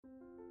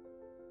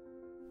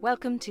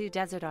Welcome to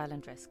Desert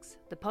Island Risks,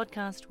 the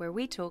podcast where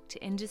we talk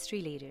to industry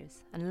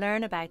leaders and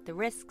learn about the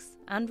risks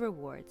and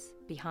rewards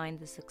behind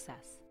the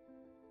success.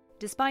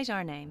 Despite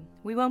our name,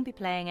 we won't be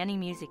playing any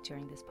music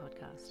during this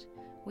podcast.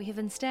 We have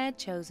instead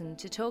chosen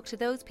to talk to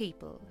those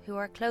people who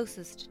are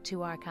closest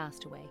to our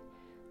castaway,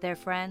 their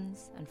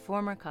friends and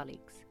former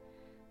colleagues.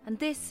 And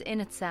this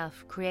in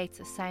itself creates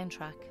a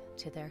soundtrack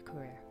to their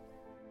career.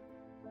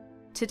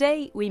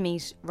 Today we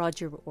meet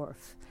Roger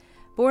Orff.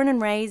 Born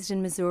and raised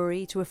in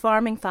Missouri to a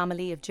farming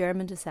family of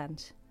German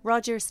descent,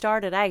 Roger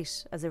started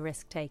out as a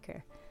risk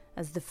taker,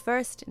 as the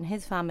first in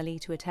his family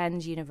to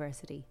attend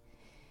university.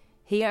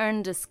 He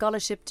earned a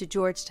scholarship to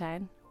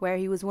Georgetown, where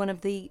he was one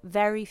of the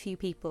very few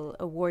people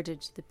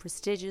awarded the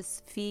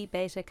prestigious Phi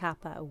Beta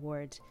Kappa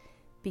Award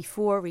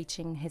before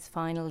reaching his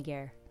final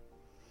year.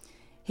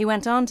 He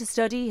went on to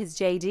study his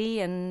JD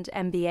and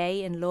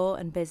MBA in law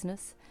and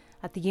business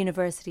at the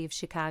University of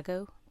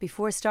Chicago,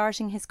 before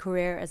starting his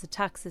career as a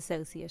tax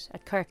associate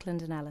at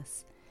Kirkland &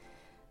 Ellis.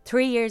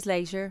 3 years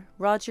later,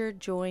 Roger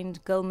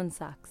joined Goldman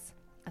Sachs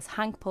as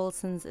Hank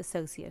Paulson's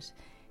associate,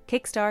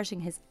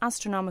 kick-starting his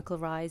astronomical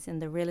rise in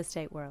the real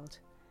estate world.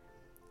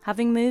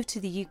 Having moved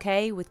to the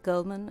UK with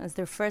Goldman as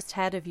their first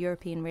head of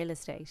European real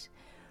estate,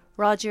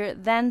 Roger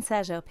then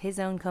set up his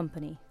own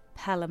company,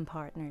 Pelham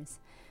Partners,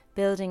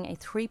 building a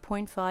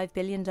 $3.5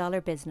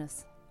 billion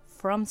business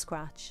from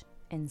scratch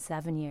in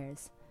 7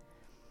 years.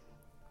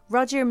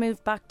 Roger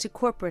moved back to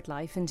corporate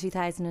life in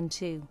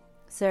 2002,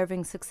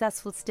 serving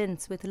successful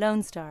stints with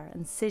Lone Star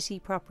and City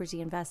Property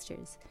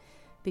Investors,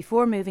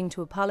 before moving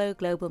to Apollo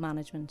Global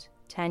Management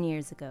 10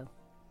 years ago.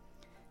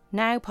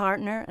 Now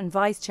partner and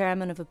vice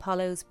chairman of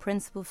Apollo's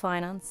principal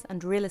finance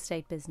and real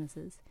estate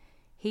businesses,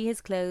 he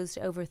has closed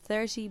over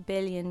 €30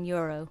 billion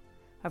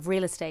of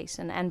real estate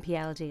and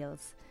NPL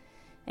deals,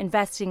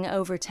 investing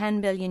over €10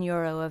 billion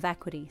of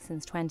equity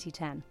since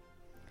 2010.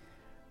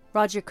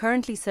 Roger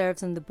currently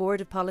serves on the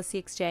board of Policy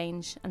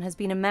Exchange and has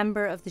been a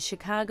member of the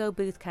Chicago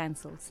Booth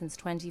Council since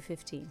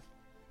 2015.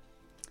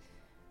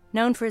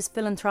 Known for his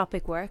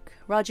philanthropic work,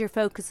 Roger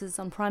focuses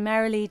on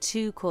primarily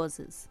two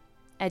causes: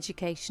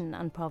 education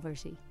and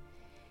poverty.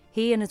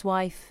 He and his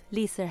wife,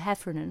 Lisa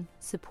Heffernan,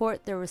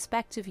 support their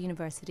respective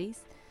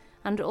universities,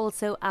 and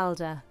also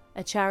ALDA,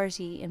 a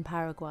charity in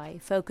Paraguay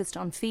focused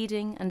on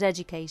feeding and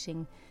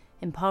educating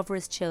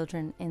impoverished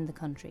children in the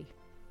country.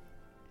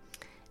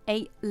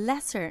 A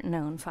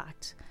lesser-known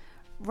fact: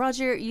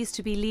 Roger used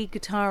to be lead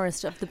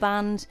guitarist of the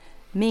band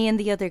Me and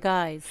the Other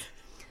Guys.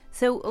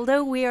 So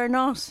although we are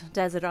not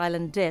Desert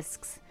Island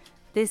Discs,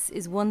 this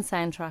is one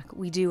soundtrack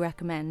we do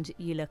recommend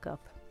you look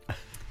up.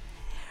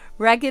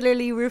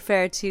 Regularly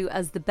referred to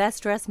as the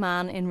best-dressed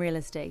man in real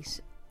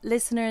estate,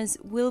 listeners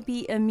will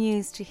be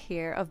amused to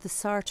hear of the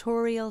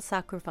sartorial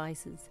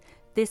sacrifices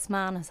this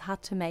man has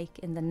had to make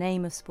in the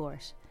name of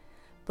sport.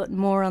 But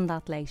more on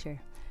that later.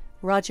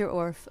 Roger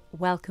Orff,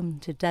 welcome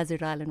to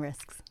Desert Island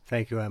Risks.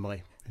 Thank you,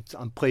 Emily.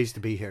 I'm pleased to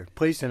be here.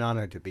 Pleased and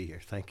honoured to be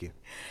here. Thank you.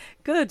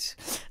 Good.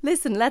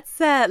 Listen,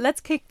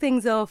 let's kick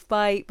things off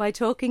by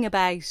talking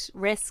about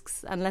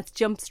risks, and let's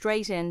jump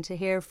straight in to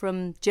hear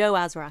from Joe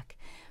Azraq,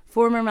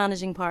 former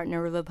managing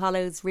partner of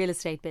Apollo's real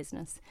estate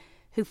business,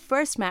 who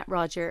first met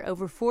Roger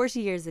over 40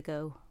 years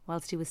ago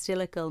whilst he was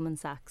still at Goldman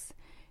Sachs.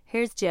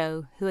 Here's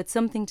Joe, who had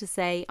something to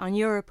say on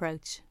your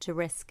approach to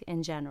risk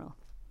in general.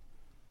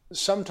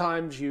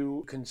 Sometimes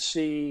you can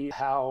see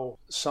how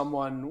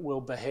someone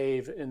will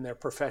behave in their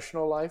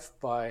professional life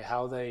by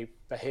how they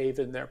behave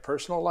in their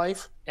personal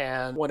life.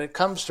 And when it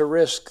comes to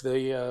risk,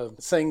 the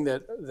thing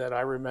that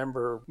I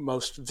remember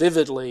most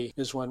vividly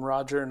is when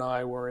Roger and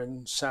I were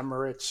in St.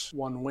 Moritz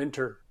one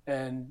winter.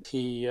 And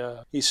he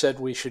said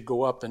we should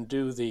go up and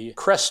do the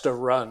Cresta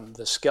Run,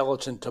 the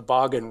skeleton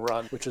toboggan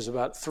run, which is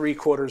about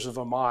 3/4 of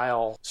a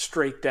mile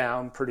straight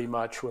down pretty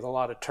much with a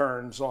lot of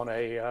turns on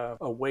a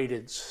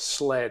weighted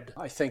sled.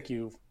 I think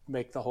you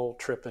make the whole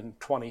trip in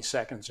 20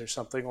 seconds or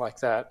something like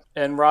that.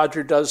 And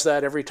Roger does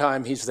that every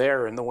time he's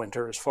there in the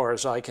winter, as far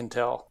as I can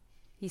tell.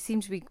 You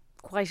seem to be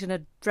quite an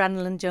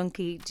adrenaline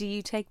junkie. Do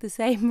you take the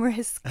same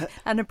risk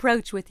and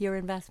approach with your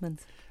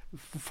investments?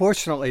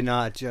 Fortunately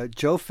not.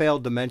 Joe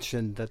failed to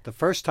mention that the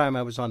first time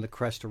I was on the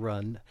Cresta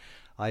Run,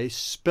 I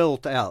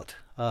spilt out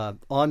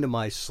onto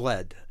my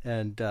sled.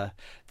 And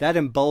that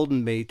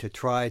emboldened me to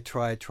try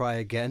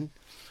again.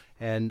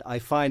 And I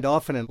find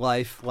often in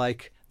life,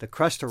 like the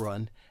Cresta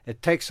Run,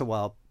 it takes a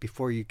while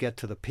before you get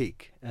to the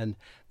peak. And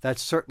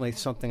that's certainly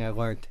something I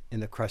learned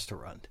in the Cresta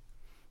Run.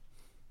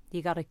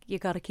 You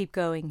gotta keep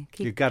going.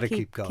 You gotta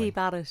keep going. Keep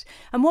at it.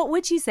 And what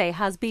would you say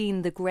has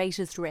been the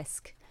greatest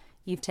risk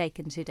you've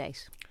taken to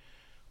date?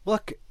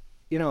 Look,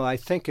 I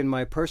think in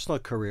my personal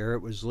career,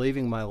 it was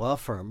leaving my law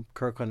firm,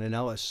 Kirkland &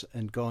 Ellis,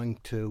 and going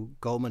to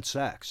Goldman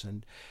Sachs.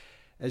 And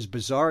as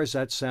bizarre as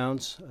that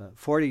sounds,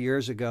 40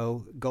 years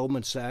ago,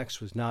 Goldman Sachs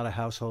was not a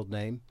household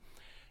name.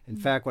 In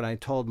fact, when I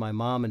told my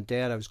mom and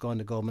dad I was going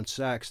to Goldman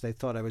Sachs, they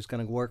thought I was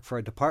going to work for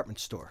a department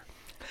store.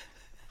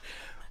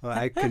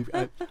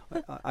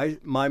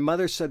 My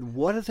mother said,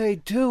 "What do they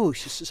do?"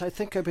 She says, "I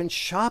think I've been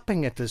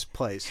shopping at this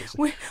place."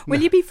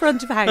 Will you be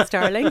front of house,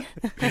 darling?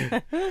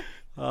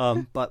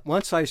 But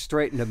once I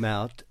straightened him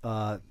out,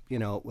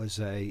 it was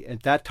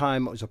at that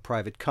time it was a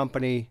private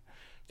company.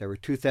 There were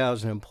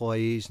 2,000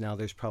 employees. Now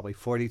there's probably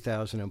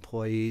 40,000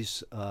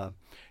 employees.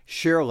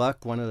 Sheer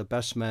luck, one of the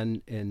best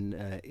men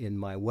in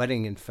my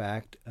wedding, in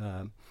fact,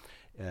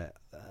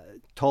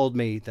 told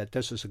me that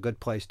this was a good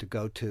place to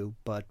go to.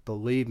 But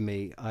believe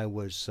me, I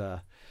was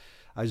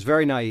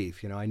very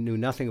naive. I knew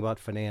nothing about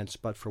finance,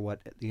 but for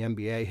what the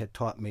MBA had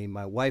taught me.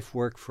 My wife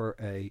worked for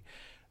a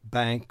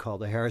bank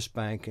called the Harris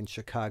Bank in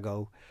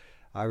Chicago.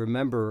 I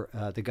remember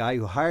the guy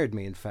who hired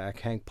me, in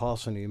fact, Hank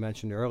Paulson, who you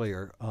mentioned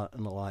earlier on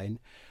the line.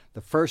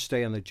 The first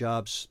day on the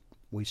jobs,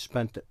 we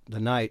spent the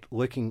night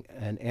looking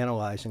and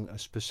analyzing a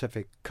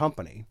specific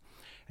company.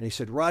 And he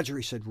said, Roger,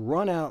 he said,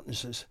 run out and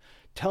says,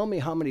 tell me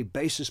how many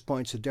basis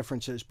points the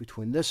difference is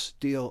between this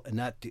deal and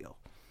that deal.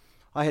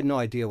 I had no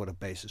idea what a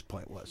basis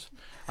point was.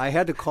 I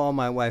had to call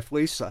my wife,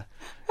 Lisa,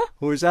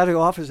 who was at the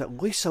office. And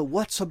said, Lisa,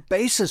 what's a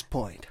basis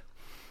point?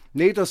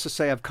 Needless to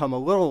say, I've come a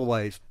little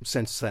way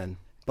since then,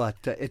 but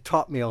it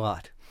taught me a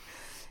lot.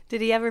 Did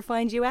he ever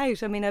find you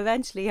out? I mean,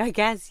 eventually, I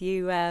guess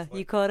you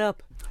caught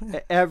up.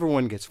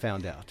 Everyone gets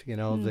found out.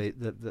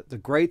 The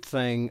great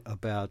thing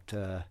about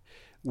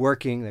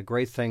working, the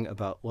great thing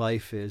about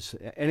life is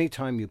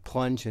anytime you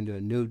plunge into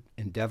a new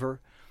endeavor,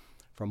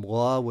 from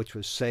law, which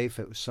was safe,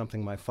 it was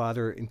something my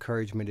father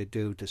encouraged me to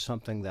do, to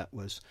something that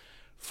was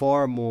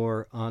far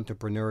more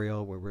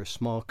entrepreneurial, where we're a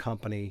small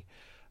company.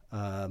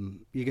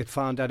 You get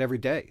found out every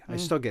day. I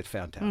still get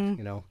found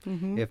out,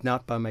 if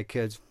not by my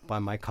kids, by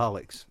my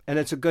colleagues. And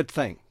it's a good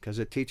thing because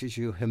it teaches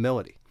you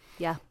humility.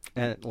 Yeah.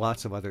 And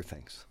lots of other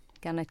things.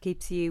 And it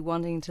keeps you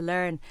wanting to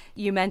learn.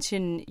 You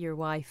mentioned your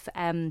wife.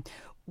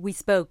 We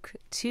spoke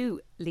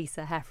to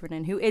Lisa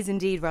Heffernan, who is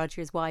indeed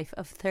Roger's wife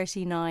of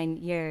 39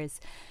 years.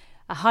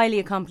 A highly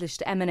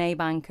accomplished M&A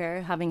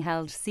banker, having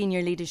held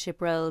senior leadership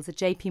roles at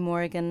JP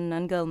Morgan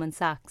and Goldman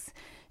Sachs.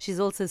 She's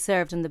also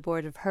served on the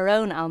board of her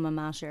own alma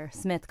mater,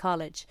 Smith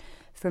College,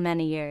 for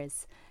many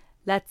years.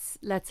 Let's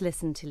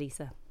listen to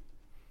Lisa.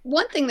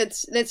 One thing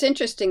that's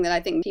interesting that I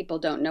think people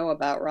don't know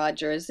about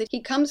Roger is that he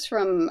comes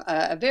from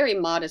a very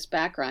modest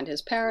background.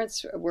 His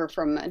parents were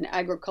from an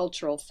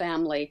agricultural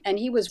family, and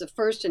he was the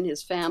first in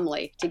his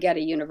family to get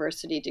a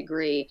university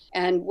degree.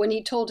 And when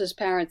he told his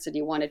parents that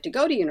he wanted to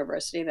go to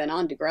university, then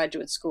on to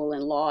graduate school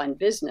in law and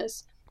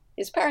business,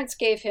 his parents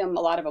gave him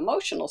a lot of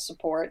emotional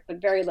support,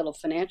 but very little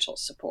financial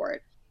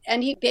support.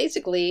 And he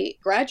basically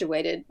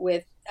graduated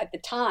with, at the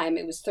time,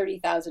 it was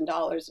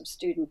 $30,000 of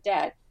student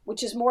debt,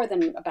 which is more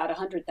than about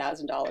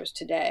 $100,000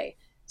 today.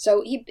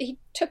 So he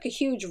took a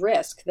huge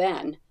risk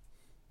then.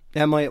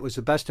 Emily, it was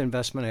the best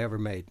investment I ever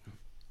made,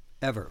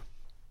 ever.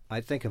 I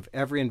think of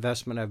every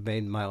investment I've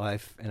made in my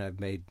life, and I've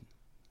made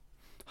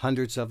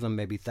hundreds of them,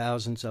 maybe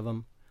thousands of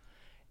them.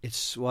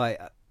 It's why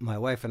my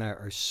wife and I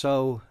are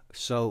so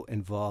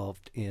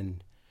involved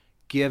in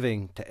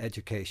giving to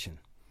education,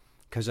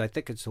 because I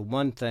think it's the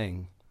one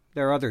thing.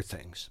 There are other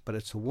things, but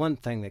it's the one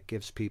thing that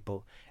gives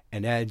people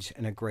an edge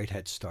and a great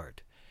head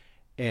start.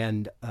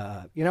 And,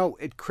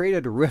 it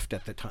created a rift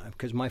at the time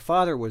because my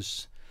father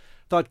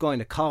thought going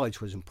to college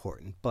was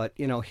important. But,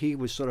 he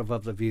was sort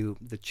of the view,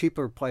 the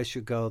cheaper place you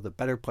go, the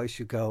better place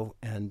you go.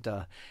 And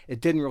it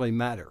didn't really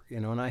matter,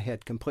 and I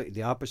had completely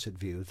the opposite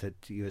view,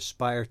 that you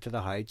aspire to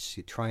the heights,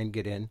 you try and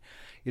get in.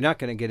 You're not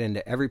going to get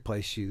into every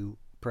place you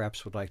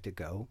perhaps would like to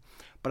go.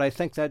 But I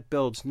think that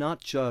builds not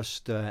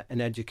just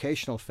an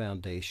educational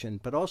foundation,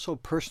 but also a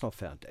personal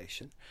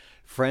foundation.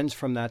 Friends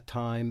from that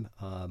time,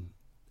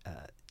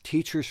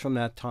 teachers from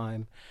that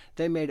time,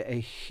 they made a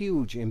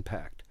huge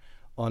impact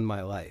on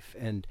my life.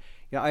 And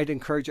I'd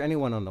encourage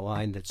anyone on the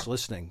line that's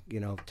listening,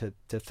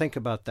 to think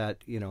about that,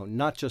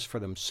 not just for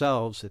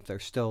themselves if they're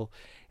still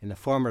in the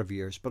formative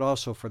years, but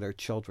also for their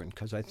children,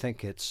 because I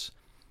think it's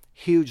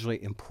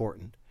hugely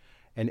important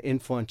and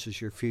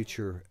influences your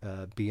future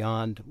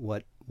beyond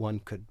what one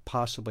could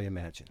possibly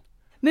imagine.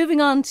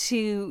 Moving on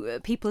to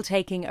people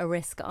taking a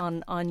risk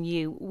on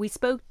you, we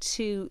spoke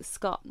to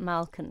Scott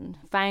Malkin,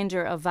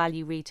 founder of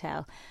Value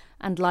Retail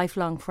and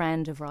lifelong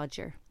friend of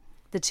Roger.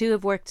 The two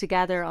have worked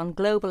together on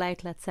global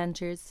outlet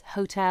centres,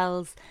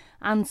 hotels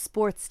and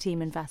sports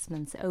team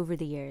investments over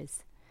the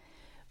years.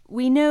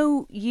 We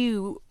know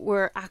you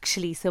were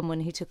actually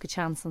someone who took a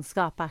chance on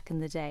Scott back in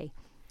the day,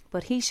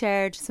 but he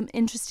shared some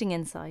interesting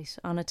insight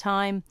on a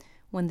time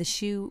when the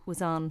shoe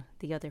was on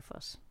the other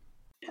foot.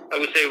 I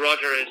would say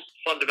Roger is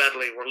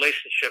fundamentally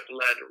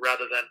relationship-led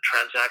rather than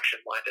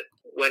transaction-minded.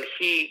 When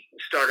he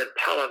started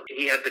Pelham,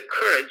 he had the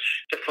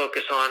courage to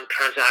focus on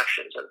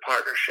transactions and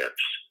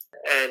partnerships,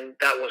 and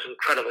that was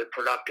incredibly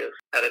productive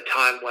at a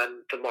time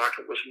when the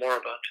market was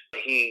moribund.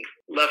 He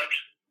left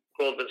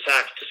Goldman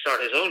Sachs to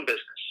start his own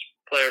business.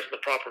 Players in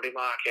the property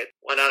market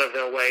went out of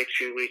their way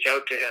to reach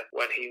out to him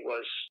when he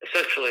was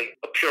essentially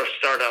a pure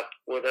startup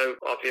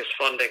without obvious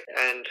funding.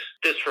 And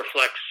this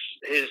reflects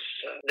his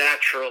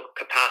natural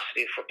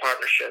capacity for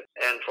partnership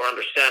and for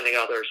understanding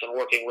others and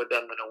working with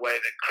them in a way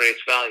that creates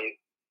value.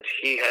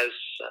 He has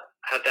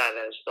had that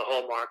as the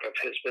hallmark of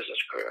his business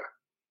career.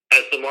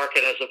 as the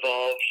market has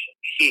evolved,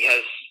 he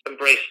has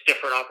embraced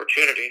different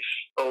opportunities,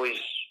 always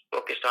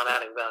focused on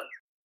adding value.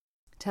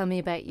 Tell me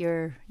about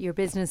your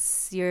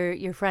business,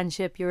 your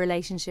friendship, your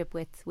relationship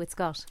with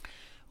Scott.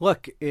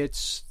 Look,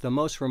 it's the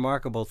most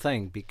remarkable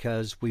thing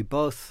because we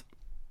both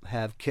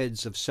have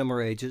kids of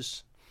similar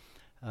ages.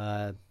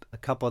 A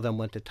couple of them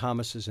went to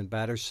Thomas's in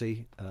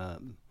Battersea.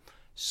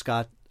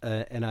 Scott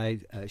and I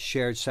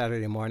shared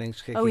Saturday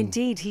mornings. Oh,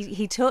 indeed.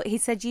 He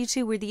said you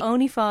two were the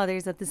only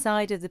fathers at the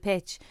side of the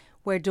pitch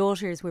where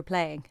daughters were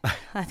playing.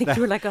 I think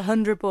there were like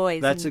 100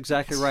 boys. That's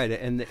exactly right.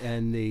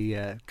 And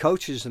the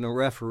coaches and the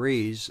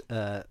referees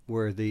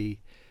were the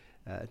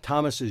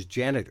Thomas's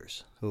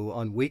janitors, who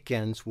on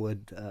weekends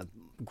would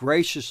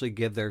graciously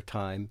give their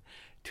time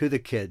to the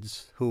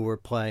kids who were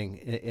playing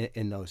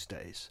in those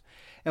days.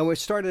 And it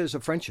started as a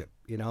friendship.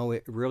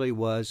 It really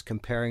was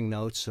comparing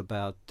notes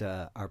about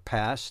our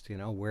past,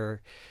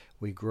 where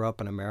we grew up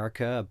in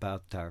America,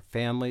 about our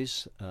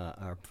families,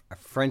 our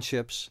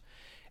friendships.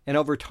 And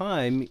over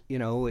time,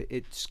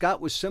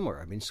 Scott was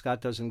similar. I mean,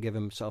 Scott doesn't give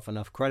himself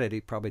enough credit.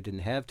 He probably didn't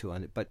have to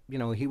on it. But,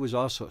 he was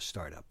also a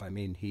startup. I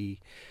mean, he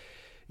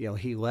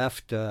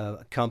left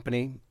a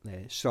company,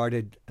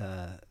 started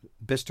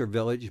Bicester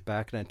Village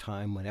back in a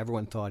time when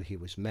everyone thought he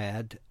was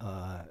mad.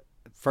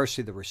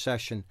 Firstly, the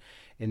recession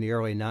in the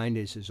early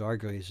 90s is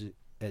arguably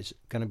as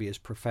going to be as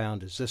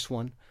profound as this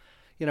one.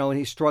 And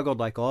he struggled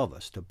like all of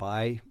us to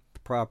buy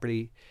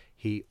property.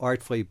 He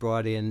artfully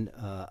brought in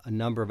a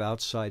number of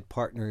outside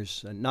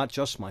partners, not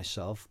just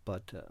myself,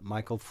 but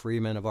Michael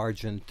Freeman of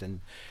Argent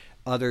and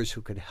others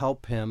who could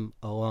help him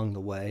along the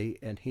way.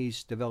 And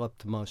he's developed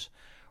the most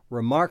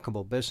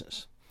remarkable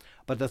business.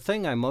 But the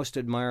thing I most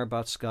admire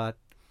about Scott,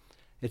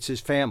 it's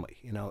his family.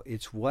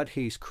 It's what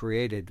he's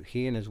created,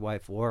 he and his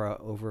wife Laura,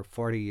 over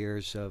 40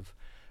 years of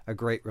a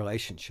great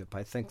relationship.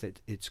 I think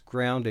that it's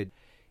grounded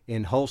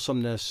in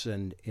wholesomeness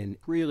and in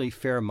really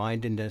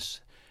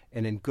fair-mindedness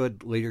and in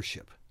good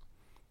leadership.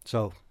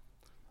 So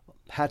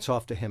hats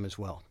off to him as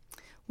well.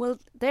 Well,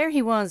 there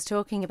he was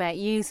talking about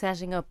you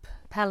setting up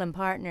Pelham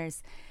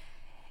Partners.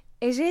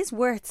 It is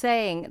worth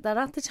saying that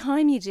at the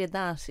time you did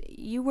that,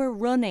 you were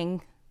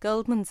running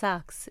Goldman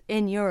Sachs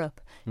in Europe.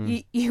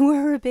 You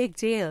were a big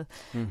deal.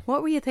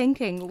 What were you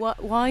thinking?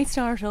 Why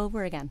start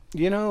over again?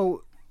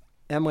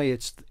 Emily,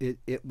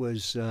 it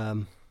was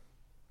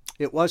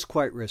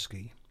quite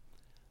risky.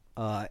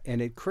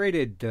 And it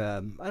created,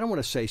 I don't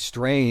want to say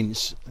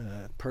strains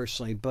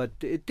personally, but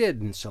it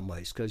did in some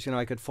ways because,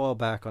 I could fall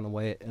back on the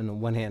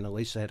one hand,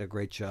 Elisa had a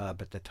great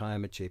job at the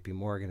time at J.P.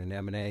 Morgan and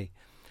M&A.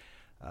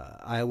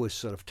 I was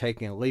sort of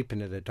taking a leap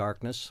into the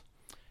darkness,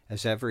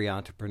 as every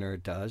entrepreneur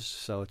does,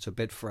 so it's a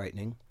bit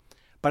frightening.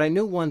 But I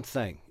knew one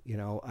thing,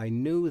 I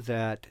knew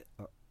that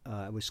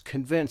I was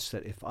convinced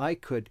that if I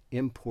could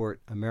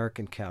import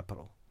American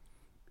capital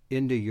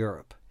into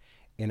Europe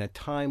in a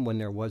time when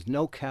there was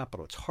no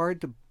capital, it's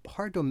hard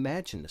to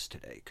imagine this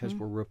today because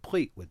we're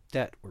replete with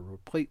debt, we're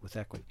replete with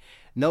equity.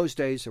 In those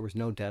days, there was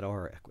no debt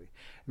or equity.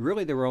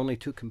 Really, there were only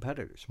two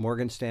competitors.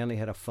 Morgan Stanley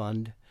had a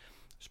fund. It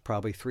was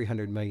probably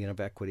 $300 million of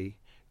equity.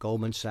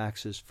 Goldman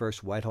Sachs's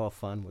first Whitehall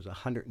fund was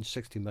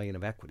 $160 million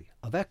of equity.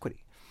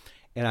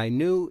 And I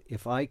knew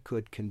if I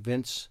could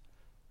convince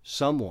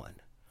someone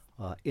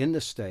in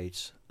the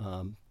States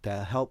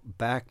to help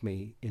back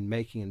me in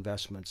making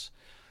investments,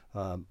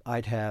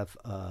 I'd have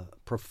a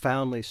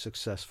profoundly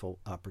successful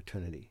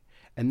opportunity.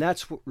 And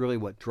that's really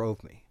what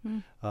drove me.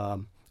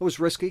 It was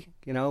risky,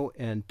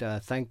 and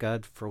thank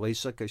God for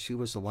Lisa, because she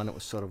was the one that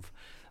was sort of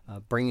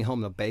bringing home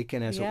the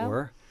bacon, as it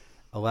were,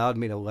 allowed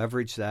me to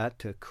leverage that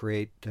to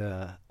create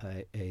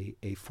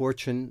a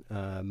fortune,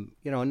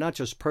 not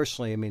just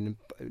personally,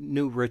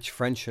 new rich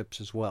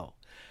friendships as well.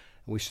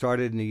 We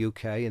started in the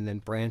UK and then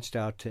branched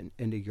out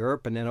into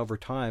Europe. And then over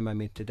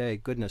time, today,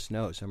 goodness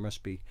knows, there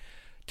must be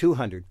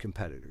 200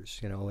 competitors,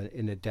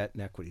 in the debt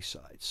and equity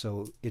side.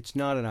 So it's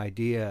not an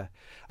idea.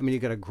 You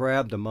got to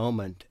grab the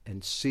moment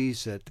and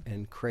seize it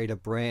and create a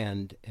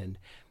brand and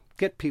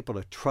get people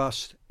to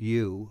trust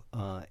you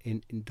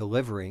in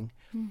delivering.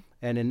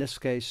 And in this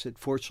case, it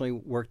fortunately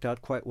worked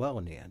out quite well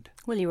in the end.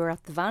 Well, you were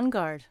at the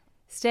vanguard.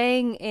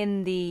 Staying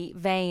in the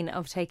vein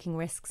of taking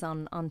risks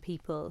on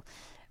people,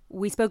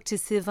 we spoke to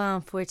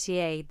Sylvain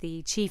Fortier,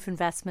 the Chief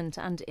Investment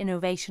and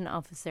Innovation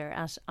Officer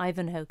at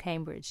Ivanhoe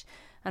Cambridge,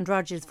 and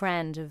Roger's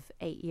friend of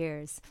 8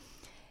 years.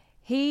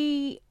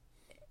 He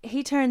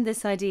turned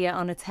this idea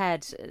on its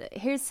head.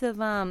 Here's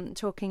Sylvain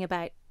talking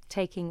about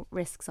taking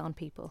risks on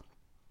people.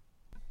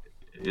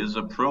 His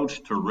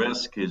approach to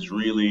risk is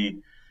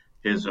really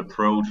his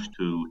approach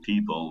to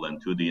people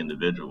and to the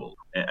individual.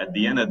 At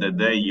the end of the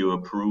day, you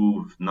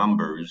approve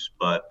numbers,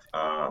 but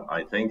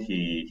I think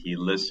he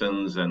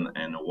listens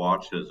and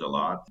watches a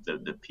lot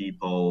the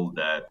people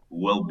that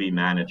will be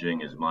managing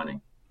his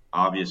money.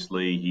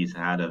 Obviously, he's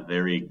had a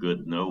very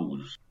good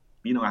nose.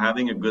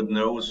 Having a good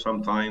nose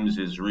sometimes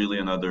is really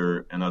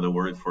another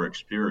word for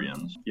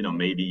experience.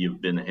 Maybe you've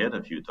been hit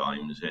a few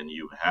times and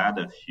you had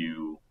a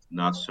few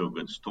not so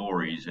good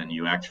stories, and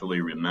you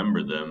actually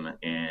remember them,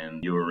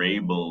 and you're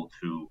able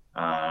to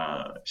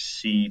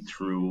see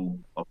through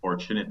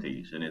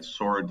opportunities. And it's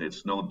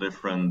no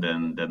different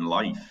than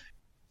life.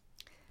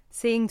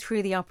 Seeing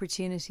through the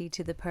opportunity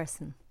to the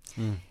person.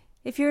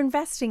 If you're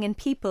investing in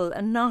people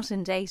and not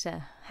in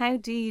data, how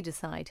do you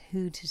decide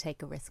who to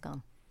take a risk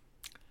on?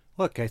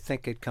 Look, I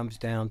think it comes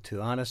down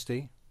to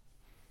honesty.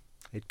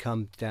 It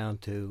comes down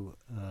to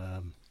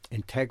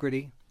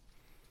integrity.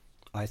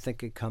 I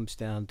think it comes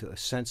down to a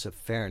sense of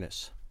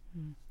fairness.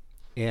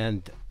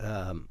 And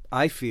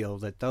I feel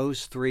that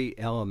those three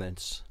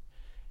elements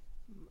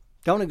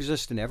don't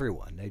exist in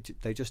everyone.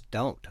 They just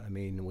don't. I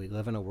mean, we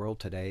live in a world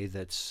today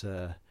that's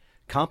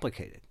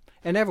complicated.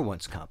 And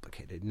everyone's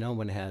complicated. No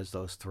one has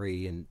those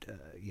three and,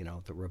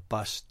 the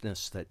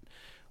robustness that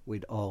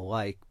we'd all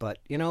like. But,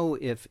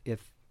 if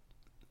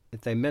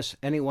they miss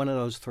any one of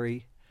those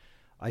three,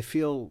 I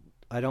feel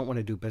I don't want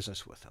to do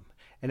business with them.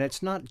 And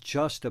it's not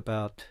just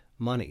about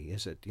money,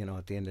 is it,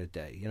 at the end of the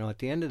day? At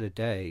the end of the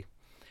day,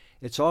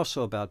 it's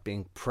also about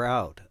being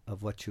proud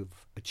of what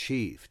you've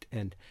achieved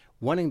and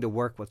wanting to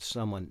work with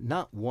someone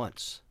not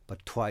once,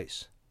 but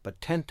twice,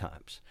 but 10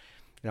 times.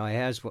 I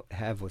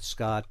have with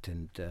Scott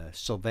and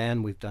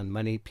Sylvain, we've done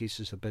many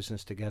pieces of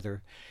business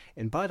together.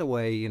 And by the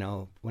way,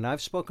 when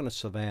I've spoken to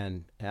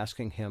Sylvain,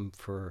 asking him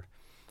for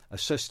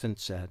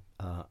assistance at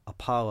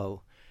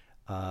Apollo,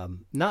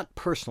 not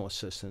personal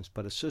assistance,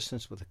 but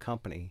assistance with the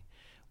company,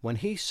 when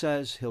he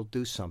says he'll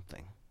do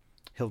something,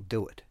 he'll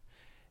do it.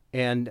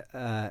 And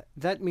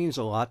that means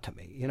a lot to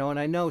me. And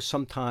I know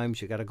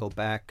sometimes you got to go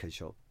back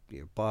because your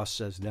boss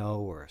says no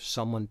or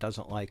someone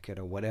doesn't like it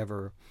or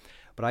whatever.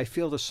 But I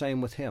feel the same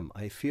with him.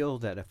 I feel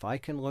that if I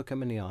can look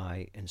him in the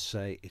eye and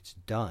say it's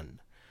done,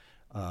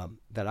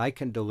 that I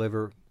can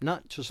deliver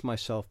not just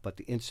myself but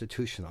the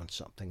institution on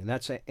something. And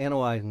that's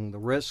analyzing the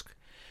risk,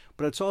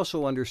 but it's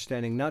also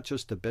understanding not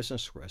just the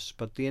business risk,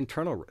 but the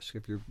internal risk.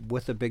 If you're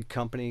with a big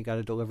company, you got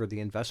to deliver the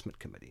investment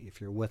committee.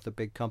 If you're with a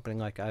big company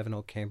like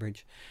Ivanhoe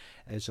Cambridge,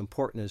 as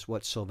important as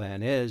what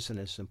Sylvain is and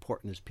as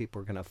important as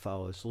people are going to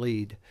follow his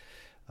lead,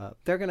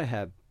 they're going to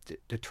have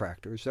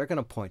detractors. They're going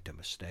to point to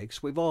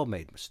mistakes. We've all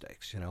made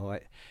mistakes.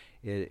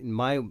 In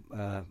my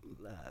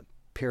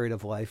period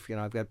of life,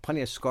 I've got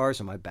plenty of scars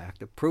on my back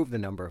to prove the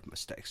number of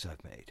mistakes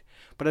I've made.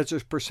 But it's a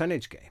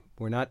percentage game.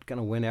 We're not going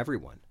to win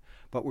everyone,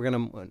 but we're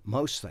going to win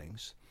most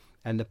things.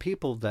 And the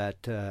people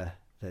that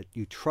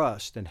you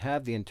trust and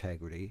have the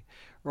integrity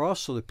are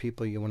also the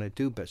people you want to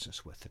do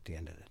business with at the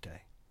end of the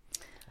day.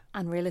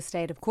 And real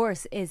estate, of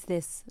course, is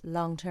this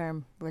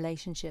long-term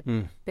relationship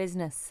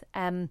business.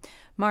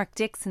 Mark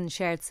Dixon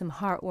shared some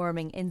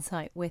heartwarming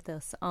insight with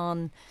us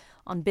on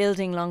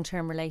building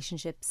long-term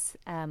relationships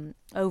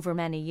over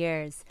many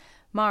years.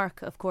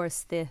 Mark, of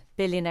course, the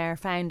billionaire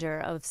founder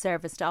of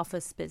serviced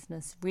office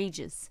business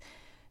Regus,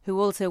 who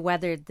also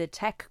weathered the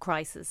tech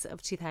crisis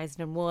of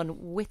 2001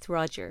 with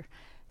Roger,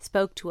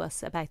 spoke to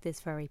us about this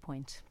very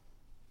point.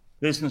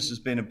 Business has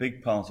been a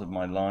big part of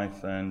my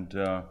life, and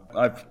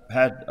I've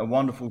had a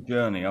wonderful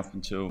journey up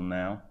until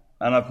now.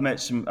 And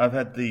I've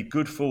had the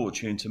good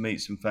fortune to meet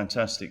some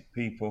fantastic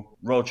people.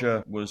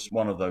 Roger was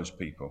one of those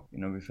people.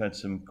 We've had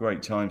some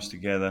great times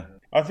together.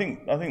 I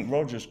think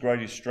Roger's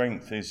greatest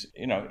strength is,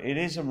 it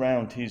is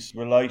around his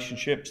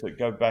relationships that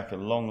go back a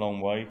long,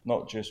 long way,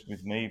 not just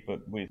with me,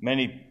 but with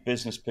many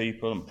business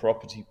people and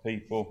property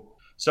people.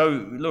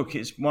 So, look,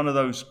 it's one of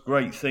those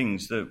great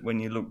things that when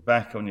you look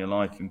back on your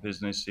life in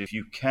business, if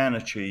you can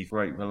achieve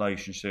great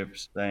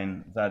relationships,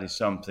 then that is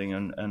something,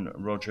 and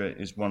Roger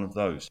is one of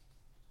those.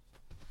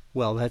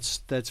 Well,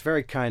 that's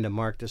very kind of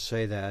Mark to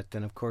say that,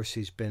 and of course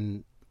he's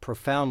been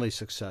profoundly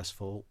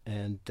successful.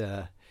 And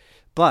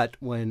but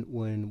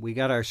when we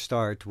got our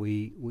start,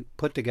 we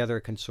put together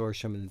a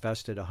consortium and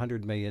invested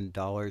 $100 million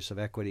of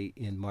equity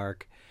in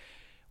Mark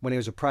when he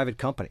was a private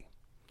company.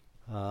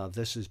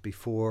 This is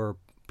before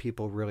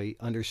people really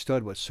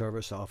understood what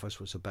service office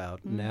was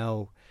about.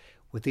 Now,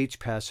 with each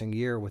passing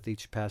year, with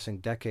each passing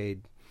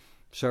decade,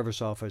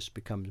 service office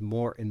becomes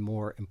more and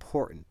more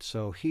important.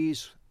 So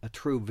he's a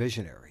true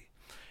visionary.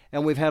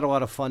 And we've had a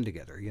lot of fun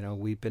together.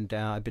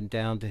 I've been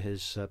down to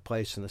his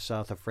place in the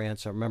south of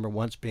France. I remember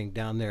once being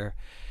down there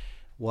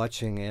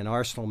watching an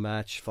Arsenal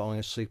match, falling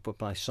asleep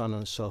with my son on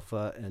the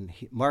sofa, and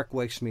Mark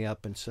wakes me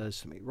up and says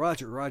to me,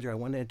 Roger, I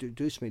want to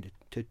introduce me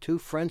to two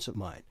friends of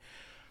mine.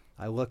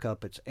 I look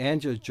up, it's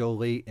Angelina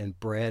Jolie and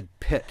Brad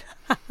Pitt,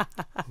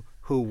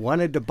 who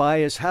wanted to buy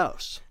his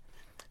house.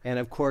 And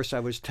of course, I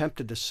was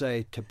tempted to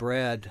say to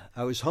Brad,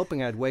 I was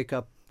hoping I'd wake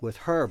up with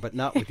her, but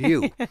not with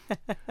you.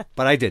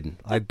 But I didn't.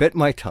 I bit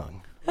my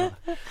tongue.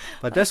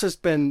 But this has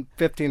been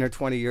 15 or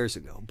 20 years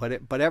ago.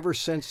 But ever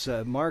since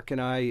Mark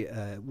and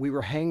I, we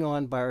were hanging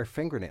on by our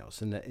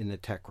fingernails in the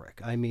tech wreck.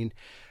 I mean,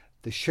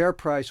 the share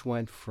price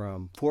went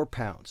from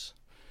 £4.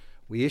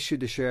 We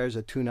issued the shares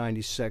at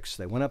 $2.96.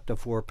 They went up to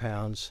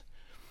 £4.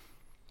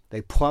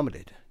 They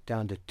plummeted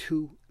down to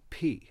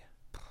 2p,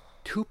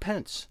 2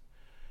 pence.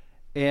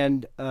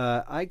 And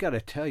I got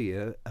to tell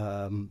you,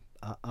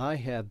 I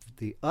have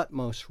the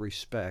utmost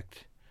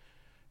respect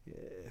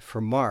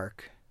for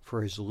Mark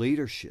for his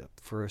leadership,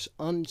 for his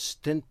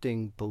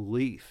unstinting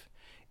belief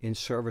in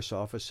service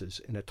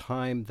offices in a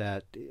time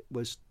that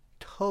was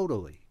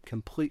totally,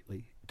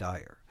 completely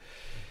dire.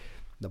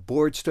 The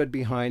board stood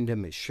behind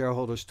him. His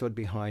shareholders stood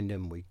behind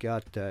him. We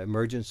got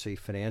emergency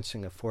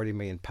financing of £40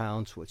 million,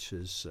 which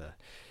is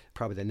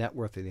probably the net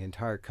worth of the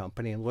entire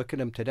company. And look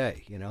at him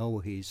today.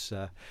 He's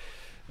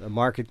the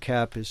market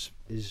cap is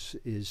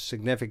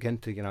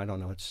significant. I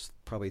don't know. It's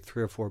probably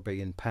 £3 or £4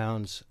 billion.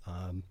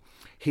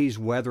 He's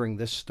weathering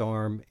this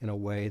storm in a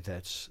way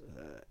that's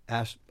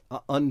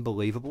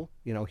unbelievable.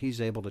 He's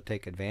able to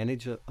take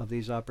advantage of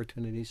these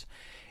opportunities.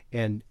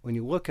 And when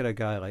you look at a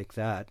guy like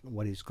that,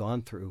 what he's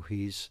gone through,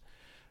 he's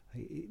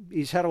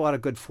had a lot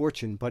of good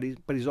fortune, but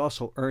he's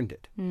also earned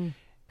it. Mm.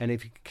 And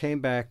if he came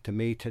back to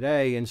me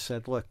today and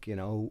said, look,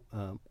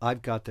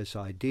 I've got this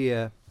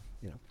idea,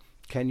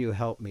 can you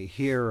help me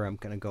here? I'm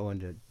going to go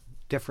into a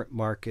different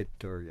market,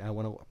 or I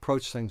want to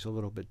approach things a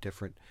little bit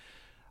different.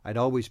 I'd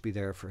always be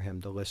there for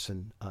him to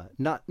listen,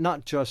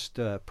 not just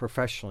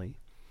professionally,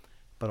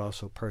 but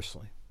also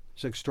personally.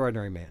 He's an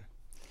extraordinary man.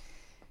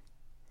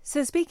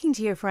 So speaking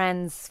to your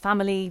friends,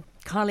 family,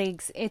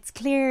 colleagues, it's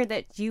clear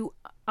that you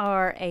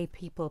are a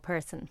people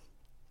person.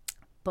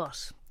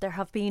 But there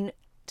have been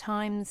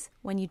times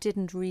when you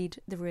didn't read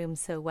the room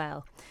so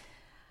well.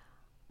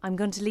 I'm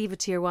going to leave it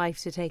to your wife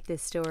to take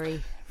this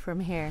story from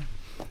here.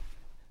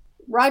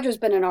 Roger's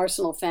been an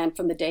Arsenal fan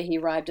from the day he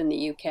arrived in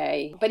the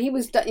UK, but he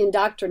was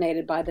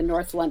indoctrinated by the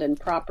North London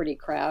property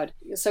crowd.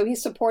 So he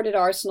supported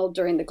Arsenal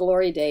during the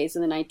glory days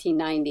in the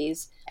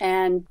 1990s.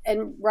 And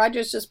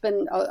Roger's just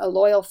been a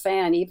loyal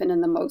fan, even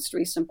in the most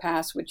recent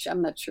past, which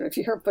I'm not sure if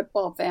you're a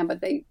football fan,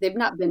 but they've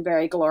not been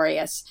very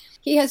glorious.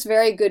 He has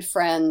very good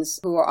friends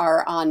who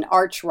are on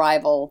arch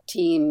rival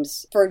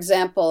teams. For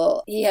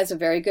example, he has a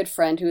very good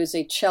friend who is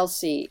a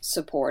Chelsea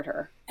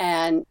supporter.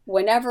 And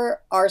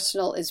whenever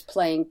Arsenal is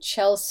playing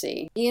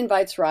Chelsea, he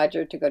invites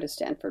Roger to go to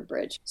Stamford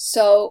Bridge.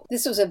 So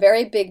this was a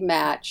very big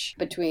match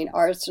between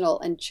Arsenal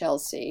and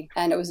Chelsea,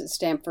 and it was at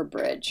Stamford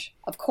Bridge.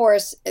 Of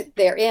course,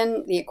 they're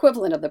in the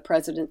equivalent of the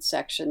president's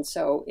section,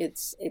 so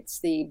it's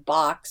the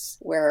box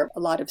where a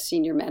lot of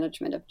senior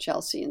management of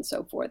Chelsea and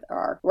so forth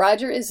are.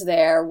 Roger is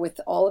there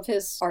with all of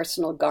his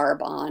Arsenal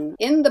garb on,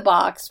 in the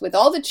box with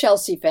all the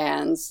Chelsea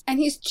fans, and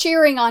he's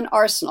cheering on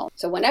Arsenal.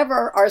 So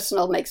whenever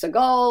Arsenal makes a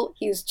goal,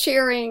 he's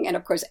cheering, and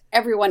of course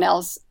everyone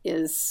else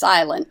is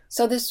silent.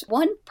 So this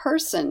one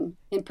person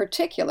in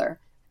particular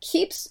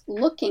keeps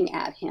looking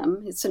at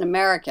him, it's an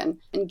American,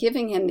 and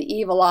giving him the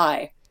evil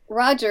eye.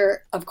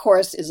 Roger, of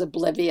course, is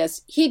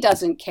oblivious. He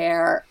doesn't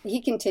care.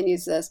 He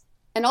continues this.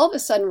 And all of a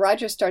sudden,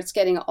 Roger starts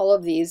getting all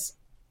of these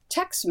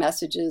text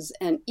messages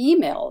and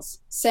emails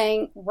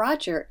saying,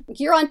 Roger,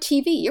 you're on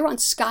TV. You're on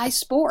Sky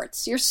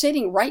Sports. You're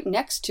sitting right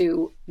next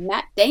to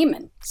Matt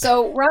Damon.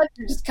 So Roger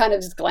just kind of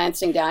is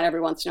glancing down every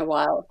once in a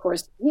while. Of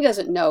course, he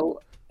doesn't know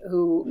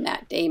who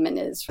Matt Damon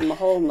is from a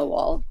hole in the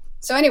wall.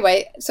 So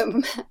anyway,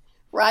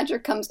 Roger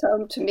comes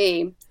home to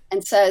me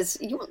and says,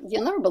 you'll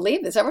never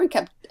believe this. Everyone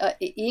kept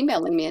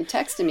emailing me and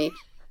texting me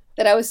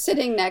that I was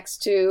sitting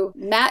next to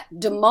Matt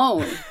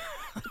Damon.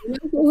 You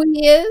know who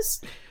he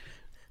is?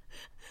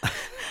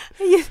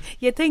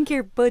 You think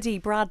your buddy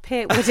Brad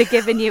Pitt would have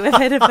given you a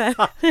bit of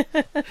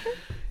a...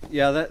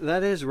 Yeah,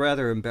 that is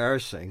rather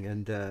embarrassing.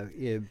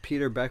 And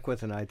Peter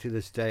Beckwith and I, to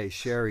this day,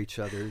 share each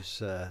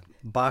other's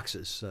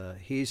boxes.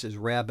 He's as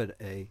rabid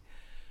a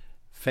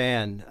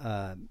fan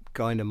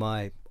going to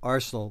my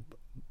Arsenal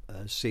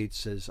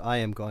seats as I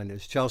am going to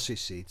his Chelsea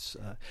seats.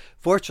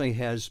 Fortunately,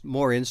 he has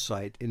more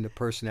insight into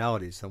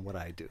personalities than what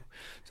I do.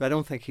 So I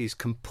don't think he's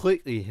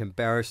completely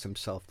embarrassed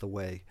himself the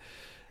way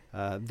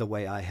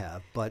I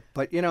have. But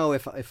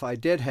if I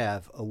did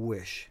have a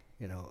wish,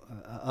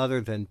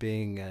 other than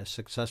being a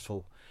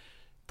successful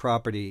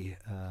property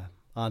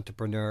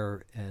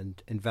entrepreneur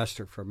and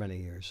investor for many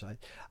years,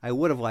 I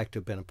would have liked to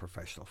have been a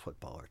professional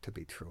footballer, to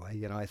be true.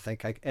 I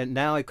think and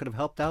now I could have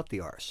helped out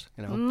the Ars,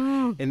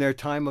 in their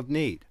time of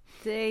need.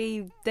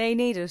 They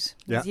need it.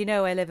 Yeah. As you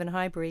know, I live in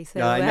Highbury. So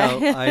yeah,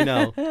 I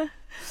know.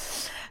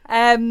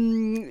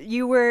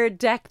 You were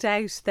decked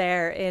out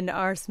there in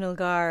Arsenal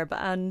garb,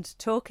 and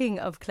talking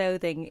of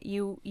clothing,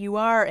 you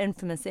are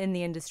infamous in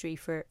the industry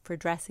for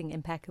dressing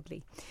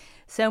impeccably.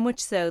 So much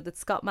so that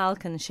Scott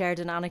Malkin shared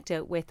an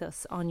anecdote with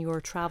us on your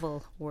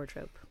travel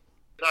wardrobe.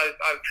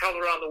 I've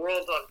traveled around the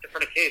world on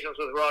different occasions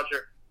with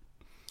Roger,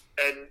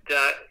 and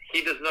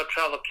he does not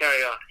travel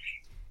carry-on.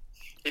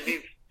 He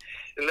needs,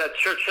 in that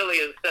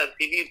Churchillian sense,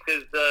 he needs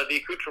his the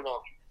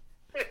accoutrement.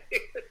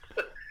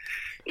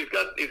 He's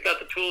got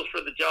the tools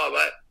for the job.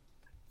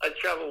 I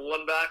travel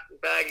one bag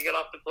and get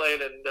off the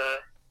plane, and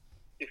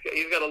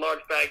he's got a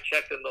large bag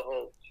checked in the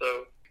hold,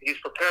 so he's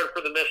prepared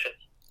for the mission.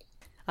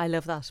 I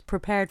love that.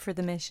 Prepared for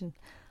the mission.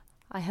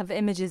 I have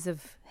images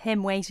of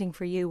him waiting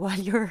for you while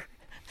you're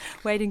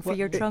waiting for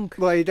your trunk.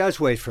 Well, he does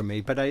wait for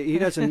me, but he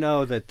doesn't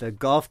know that the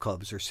golf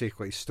clubs are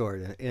secretly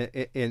stored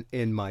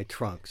in my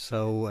trunk.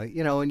 So, and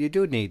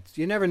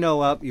you never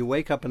know, you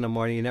wake up in the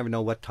morning, you never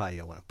know what tie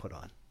you want to put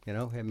on.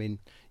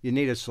 You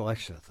need a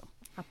selection of them.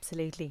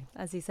 Absolutely.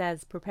 As he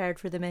says, prepared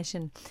for the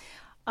mission.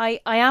 I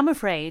am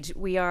afraid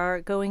we are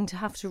going to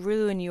have to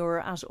ruin your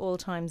at all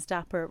times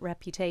dapper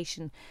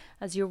reputation,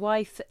 as your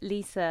wife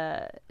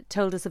Lisa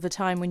told us of a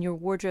time when your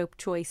wardrobe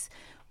choice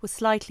was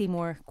slightly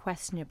more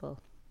questionable.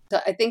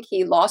 I think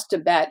he lost a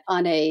bet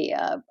on a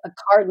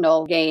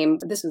Cardinal game.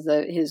 This is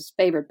his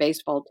favorite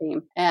baseball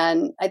team.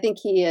 And I think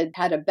he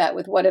had a bet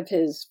with one of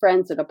his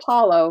friends at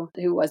Apollo,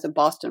 who was a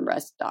Boston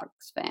Red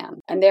Sox fan.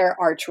 And they're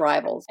arch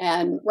rivals.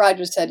 And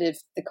Roger said if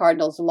the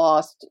Cardinals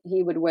lost,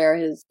 he would wear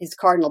his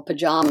Cardinal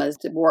pajamas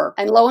to work.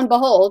 And lo and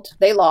behold,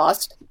 they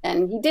lost.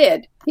 And he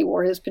did. He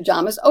wore his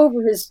pajamas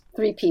over his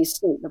three-piece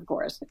suit, of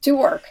course, to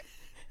work.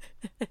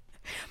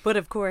 But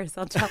of course,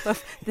 on top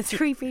of the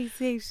three-piece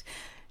suit.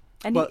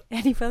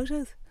 Any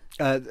photos?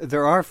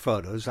 There are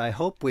photos. I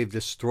hope we've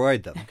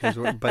destroyed them.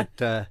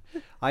 But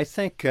I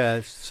think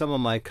some of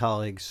my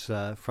colleagues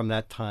from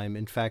that time,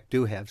 in fact,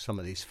 do have some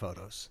of these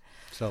photos.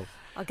 So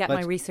I'll get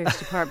my research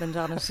department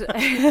on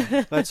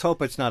it. Let's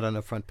hope it's not on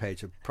the front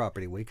page of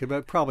Property Week, but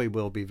it probably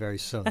will be very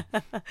soon.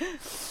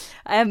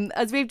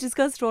 As we've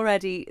discussed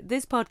already,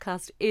 this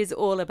podcast is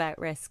all about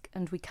risk,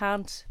 and we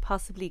can't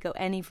possibly go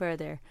any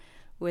further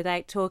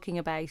without talking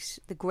about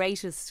the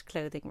greatest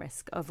clothing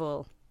risk of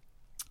all.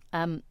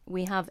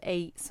 We have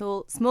a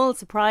small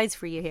surprise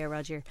for you here,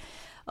 Roger.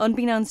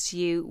 Unbeknownst to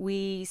you,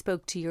 we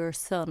spoke to your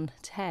son,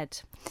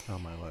 Ted. Oh,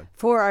 my Lord.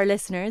 For our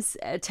listeners,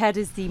 Ted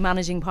is the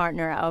managing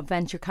partner of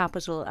venture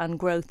capital and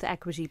growth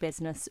equity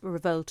business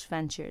Revolt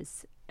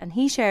Ventures. And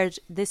he shared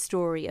this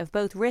story of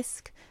both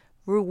risk,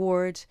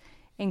 reward,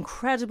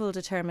 incredible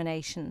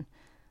determination,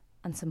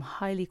 and some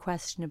highly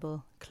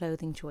questionable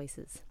clothing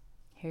choices.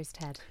 Here's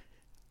Ted.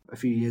 A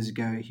few years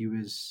ago, he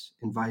was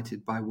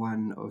invited by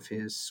one of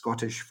his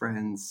Scottish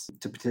friends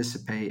to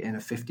participate in a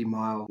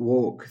 50-mile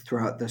walk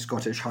throughout the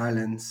Scottish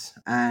Highlands.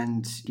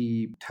 And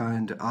he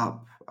turned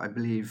up, I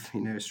believe,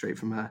 straight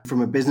from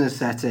a business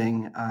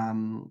setting,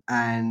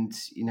 and,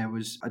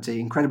 was, I'd say,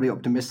 incredibly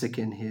optimistic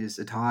in his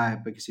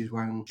attire because he was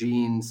wearing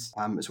jeans,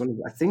 as well as,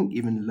 I think,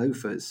 even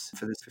loafers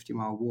for this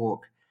 50-mile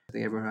walk. I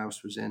think everyone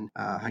else was in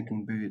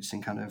hiking boots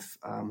and kind of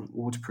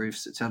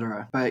waterproofs,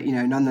 etc. But,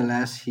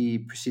 nonetheless, he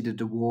proceeded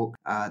to walk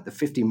the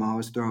 50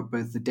 miles throughout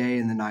both the day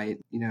and the night,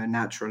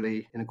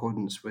 naturally in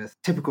accordance with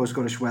typical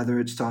Scottish weather.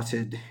 It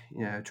started,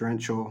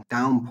 torrential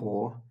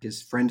downpour.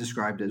 His friend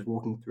described it as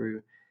walking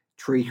through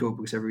treacle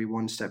because every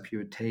one step you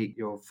would take,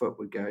 your foot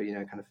would go,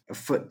 kind of a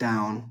foot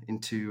down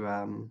into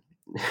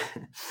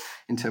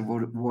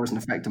what was in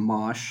effect a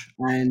marsh.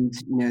 And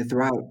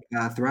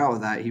throughout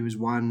that, he was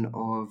one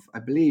of, I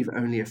believe,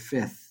 only a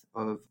fifth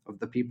of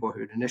the people who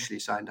had initially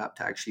signed up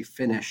to actually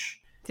finish.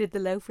 Did the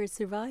loafers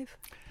survive?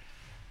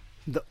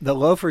 The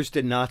loafers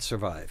did not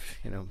survive.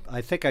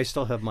 I think I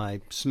still have my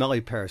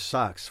smelly pair of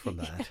socks from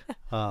that.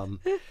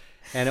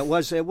 And it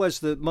was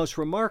the most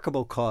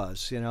remarkable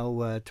cause.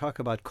 Talk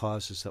about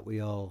causes that we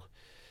all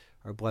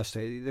are blessed.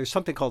 There's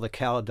something called the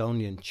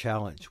Caledonian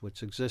Challenge,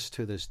 which exists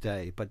to this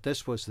day. But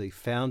this was the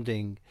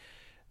founding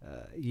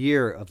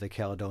year of the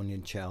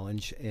Caledonian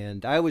Challenge,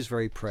 and I was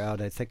very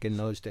proud. I think in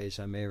those days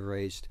I may have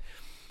raised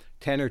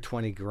 10 or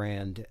 20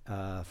 grand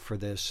for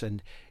this,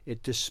 and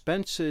it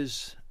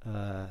dispenses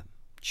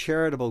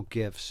charitable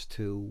gifts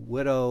to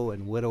widow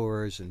and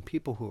widowers and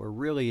people who are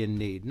really in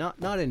need,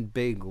 not in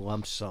big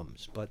lump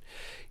sums, but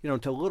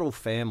to little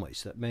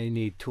families that may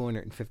need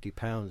 250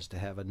 pounds to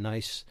have a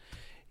nice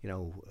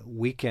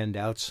weekend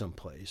out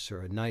someplace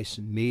or a nice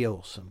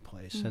meal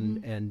someplace.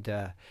 Mm-hmm.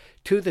 And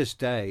to this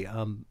day,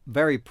 I'm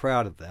very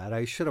proud of that.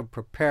 I should have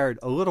prepared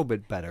a little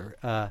bit better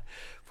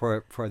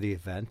for the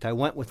event. I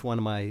went with one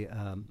of my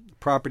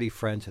property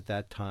friends at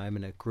that time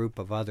and a group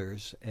of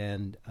others.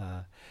 And,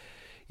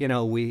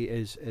 we,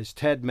 as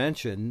Ted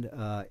mentioned,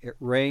 it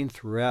rained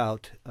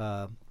throughout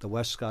the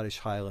West Scottish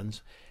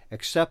Highlands,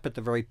 except at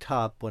the very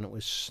top when it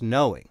was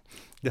snowing.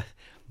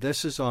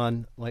 This is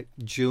on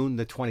June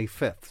the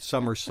 25th,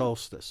 summer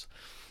solstice.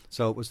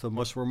 So it was the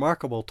most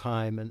remarkable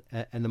time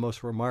and the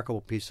most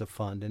remarkable piece of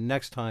fun. And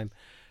next time,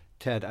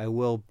 Ted, I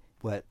will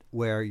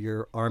wear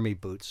your army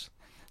boots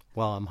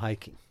while I'm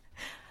hiking.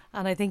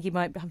 And I think you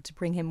might have to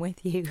bring him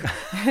with you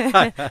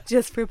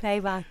just for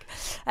payback.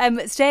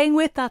 Staying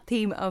with that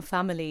theme of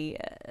family,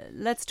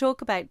 let's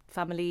talk about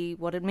family,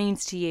 what it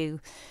means to you.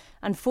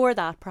 And for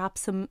that,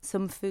 perhaps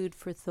some food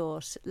for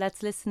thought.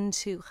 Let's listen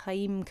to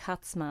Chaim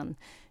Katzman,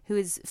 who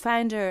is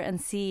founder and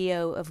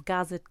CEO of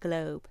Gazette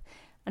Globe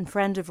and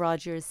friend of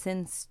Roger's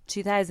since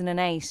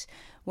 2008,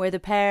 where the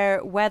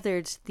pair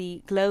weathered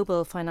the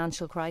global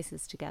financial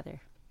crisis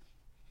together.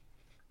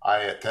 I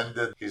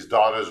attended his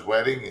daughter's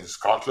wedding in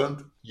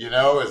Scotland,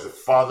 as the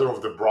father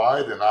of the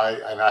bride, and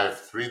I have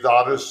 3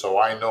 daughters, so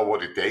I know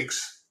what it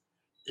takes.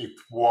 It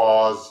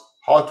was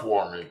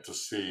heartwarming to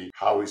see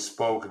how he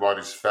spoke about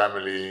his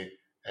family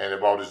and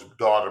about his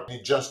daughter.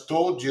 He just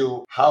told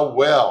you how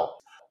well,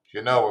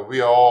 we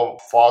are all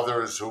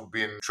fathers who've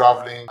been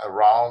traveling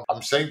around.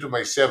 I'm saying to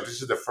myself,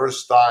 this is the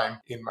first time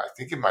in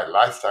my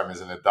lifetime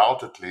as an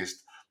adult at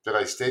least, that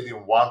I stayed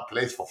in one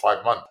place for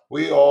 5 months.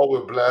 We all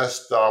were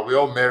blessed. We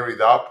all married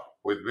up.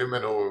 with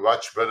women who were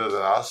much better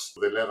than us.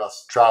 They let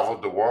us travel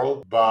the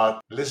world.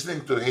 But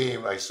listening to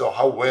him, I saw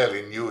how well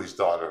he knew his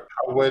daughter,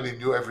 how well he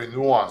knew every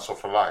nuance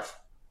of her life.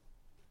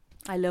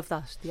 I love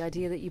that, the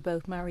idea that you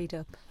both married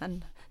up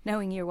and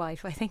knowing your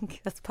wife. I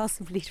think that's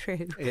possibly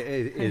true.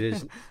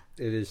 It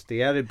is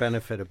the added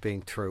benefit of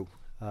being true,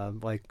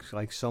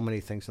 like so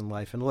many things in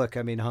life. And look,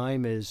 I mean,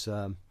 Chaim is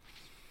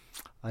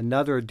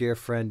another dear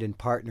friend and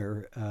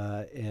partner,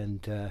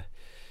 and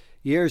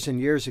years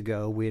and years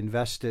ago, we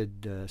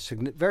invested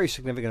very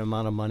significant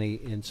amount of money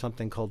in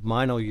something called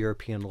Mino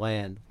European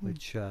Land,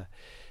 which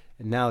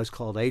now is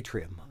called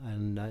Atrium,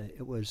 and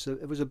it was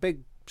a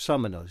big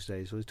sum in those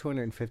days. It was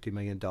 $250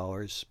 million.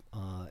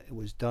 It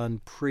was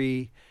done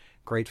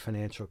pre-Great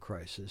Financial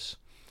Crisis,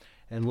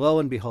 and lo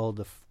and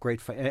behold,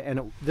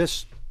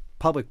 this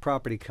public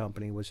property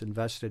company was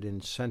invested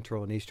in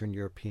Central and Eastern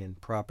European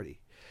property,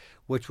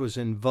 which was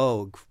in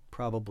vogue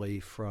probably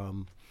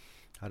from,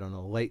 I don't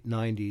know, late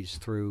 90s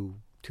through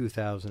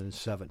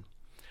 2007.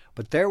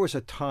 But there was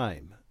a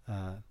time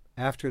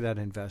after that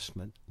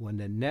investment when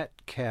the net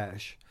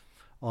cash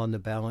on the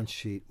balance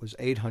sheet was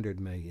 $800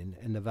 million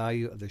and the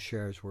value of the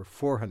shares were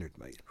 $400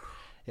 million.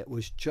 It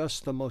was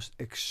just the most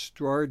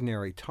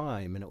extraordinary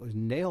time, and it was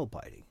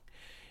nail-biting.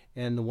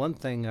 And the one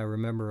thing I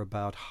remember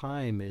about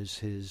Chaim is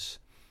his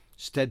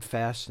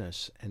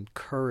steadfastness and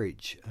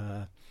courage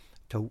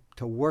to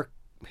work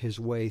his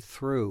way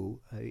through.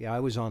 I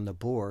was on the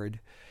board.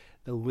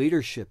 The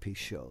leadership he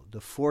showed,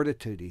 the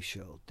fortitude he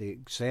showed, the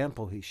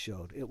example he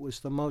showed, it was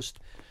the most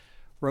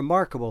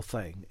remarkable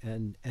thing.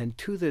 And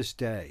to this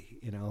day,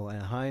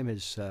 and Chaim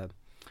is,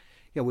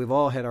 we've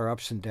all had our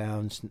ups and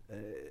downs,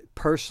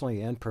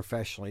 personally and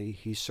professionally.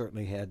 He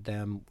certainly had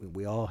them.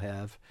 We all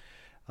have.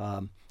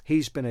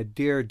 He's been a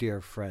dear, dear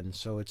friend.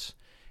 So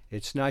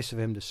it's nice of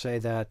him to say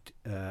that.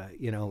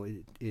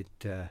 It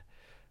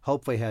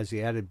hopefully has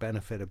the added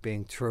benefit of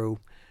being true.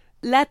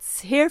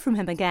 Let's hear from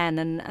him again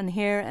and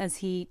hear as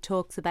he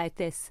talks about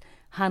this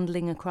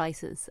handling a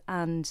crisis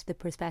and the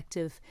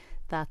perspective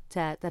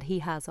that he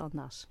has on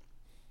that.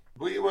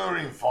 We were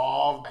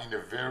involved in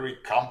a very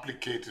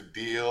complicated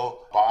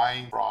deal,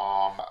 buying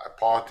from a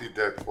party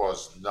that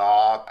was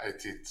not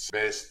at its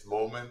best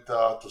moment,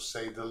 to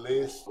say the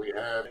least. We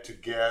had to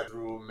get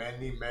through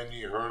many,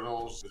 many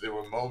hurdles. There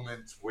were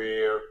moments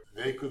where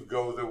they could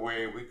go their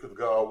way, we could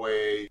go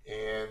away.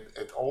 And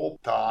at all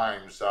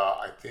times,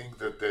 I think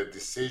that the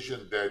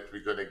decision that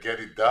we're going to get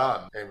it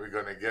done and we're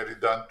going to get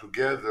it done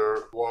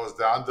together was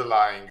the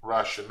underlying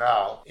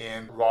rationale.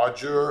 And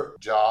Roger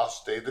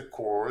just stayed the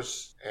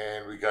course,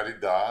 and we got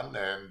it done,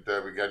 and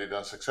we got it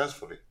done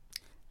successfully.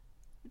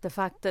 The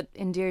fact that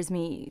endears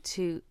me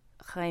to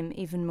Chaim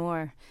even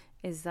more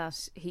is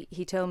that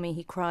he told me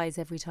he cries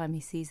every time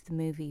he sees the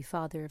movie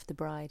Father of the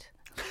Bride.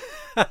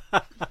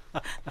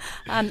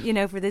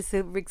 And for this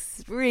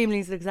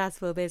extremely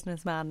successful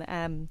businessman,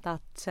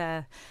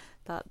 that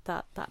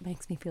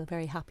makes me feel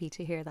very happy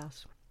to hear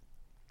that.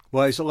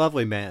 Well, he's a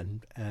lovely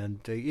man, and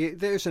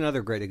there's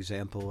another great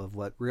example of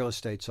what real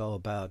estate's all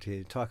about.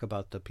 You talk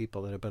about the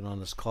people that have been on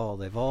this call;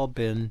 they've all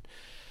been,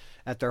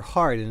 at their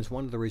heart, and it's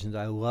one of the reasons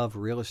I love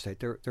real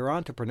estate. They're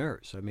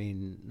entrepreneurs. I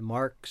mean,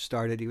 Mark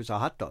started; he was a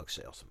hot dog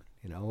salesman.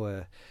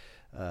 In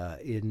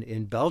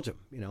Belgium,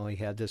 he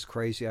had this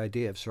crazy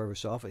idea of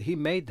service office. He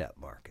made that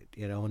market,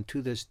 and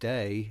to this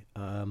day,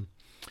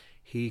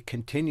 he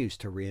continues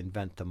to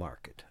reinvent the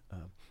market.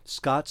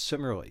 Scott,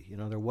 similarly,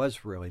 there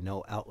was really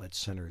no outlet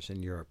centers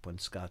in Europe when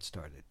Scott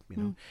started.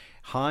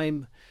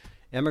 Chaim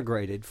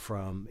emigrated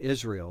from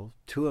Israel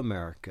to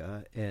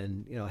America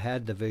and,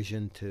 had the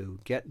vision to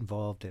get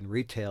involved in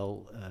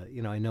retail.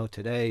 I know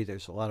today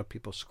there's a lot of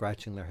people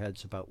scratching their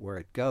heads about where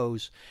it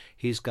goes.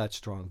 He's got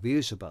strong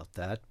views about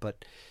that,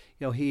 but,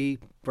 he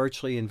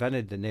virtually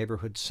invented the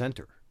neighborhood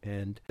center.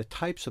 And the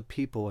types of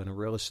people in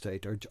real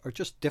estate are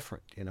just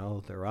different. They're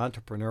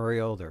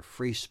entrepreneurial, they're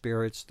free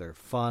spirits, they're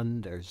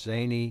fun, they're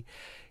zany.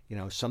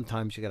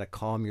 Sometimes you got to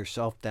calm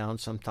yourself down,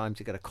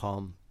 sometimes you got to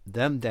calm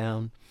them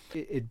down.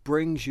 It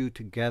brings you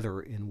together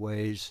in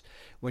ways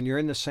when you're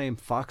in the same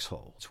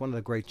foxhole. It's one of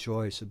the great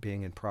joys of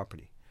being in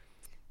property.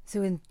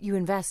 So you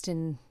invest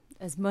in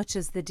as much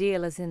as the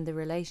deal as in the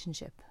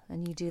relationship,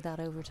 and you do that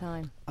over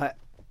time.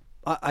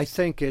 I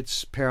think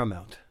it's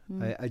paramount.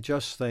 I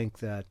just think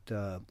that,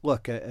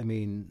 look, I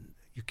mean,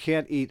 you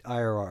can't eat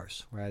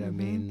IRRs, right? Mm-hmm. I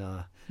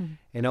mean,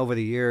 and over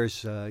the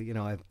years,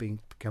 I've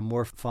become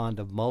more fond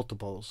of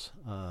multiples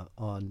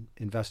on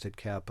invested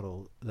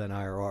capital than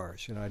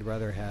IRRs. I'd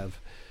rather have,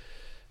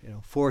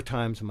 4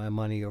 times my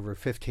money over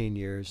 15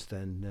 years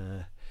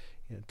than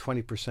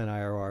 20%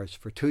 IRRs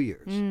for 2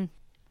 years.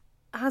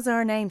 As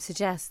our name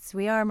suggests,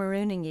 we are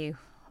marooning you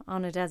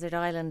on a desert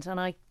island, and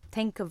I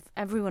think of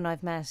everyone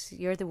I've met,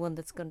 you're the one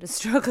that's going to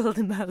struggle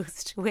the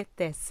most with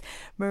this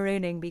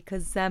marooning,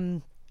 because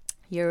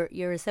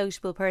you're a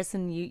sociable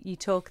person. You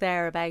talk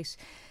there about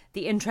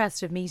the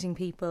interest of meeting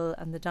people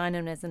and the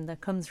dynamism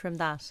that comes from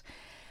that.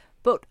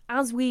 But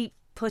as we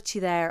put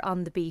you there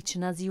on the beach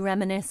and as you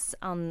reminisce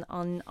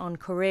on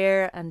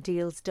career and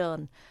deals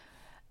done,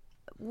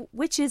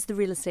 which is the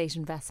real estate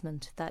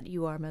investment that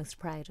you are most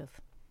proud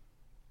of?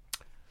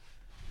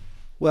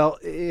 Well,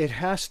 it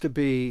has to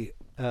be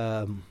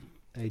a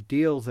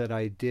deal that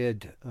I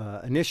did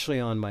initially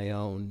on my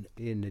own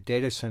in the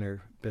data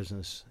center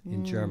business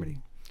in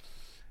Germany.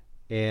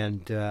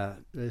 And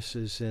this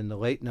is in the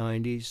late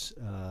 90s.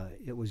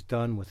 It was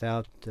done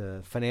without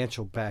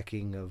financial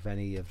backing of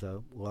any of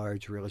the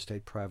large real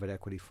estate private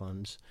equity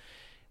funds.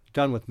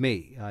 Done with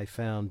me. I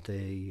found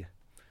the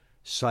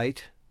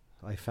site.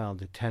 I found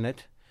the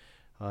tenant.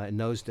 In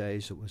those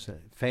days, it was a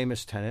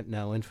famous tenant,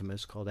 now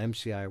infamous, called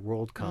MCI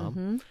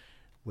WorldCom,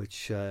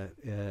 which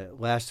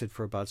lasted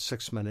for about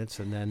 6 minutes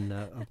and then,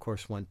 of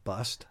course, went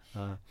bust.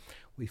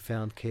 We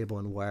found Cable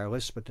and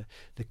Wireless, but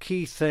the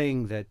key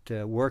thing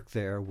that worked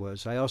there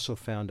was I also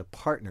found a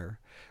partner,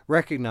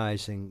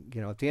 recognizing,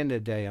 at the end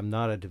of the day, I'm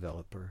not a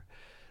developer.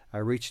 I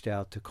reached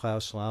out to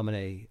Klaus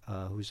Lamine,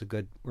 who's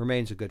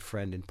remains a good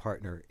friend and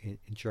partner in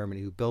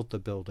Germany, who built the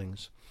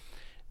buildings.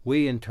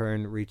 We, in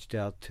turn, reached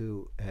out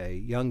to a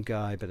young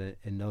guy, but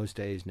in those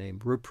days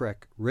named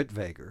Ruprecht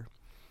Rittweger.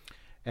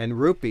 And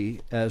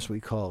Rupy, as we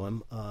call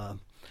him,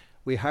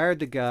 we hired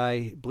the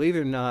guy. Believe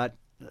it or not,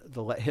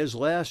 his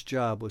last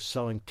job was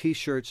selling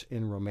T-shirts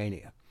in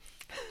Romania.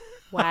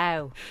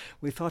 Wow.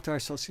 We thought to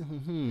ourselves,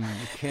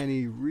 can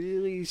he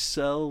really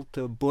sell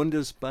to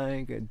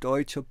Bundesbank and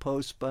Deutsche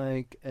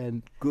Postbank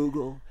and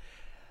Google?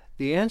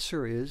 The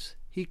answer is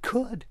he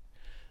could.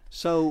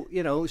 So,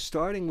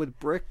 starting with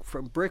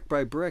brick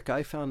by brick,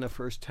 I found the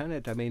first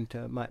tenant. I mean,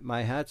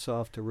 my hat's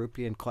off to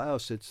Rupy and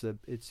Klaus. It's the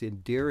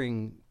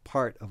endearing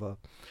part of a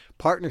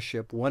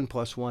partnership, 1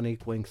 +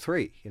 1 =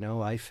 3.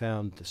 I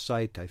found the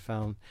site. I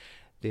found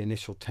the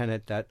initial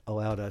tenant. That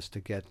allowed us to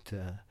get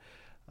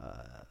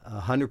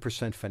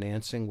 100%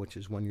 financing, which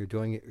is when you're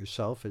doing it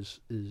yourself,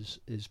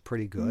 is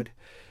pretty good.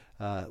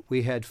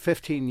 We had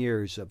 15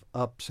 years of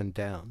ups and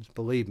downs.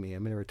 Believe me, I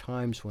mean, there were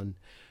times when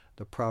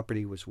that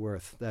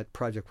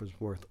project was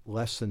worth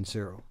less than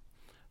zero.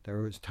 There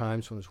was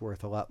times when it was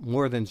worth a lot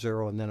more than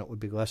zero, and then it would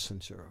be less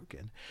than zero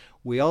again.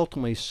 We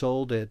ultimately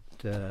sold it,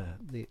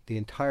 the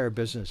entire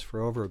business,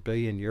 for over €1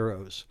 billion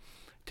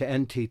to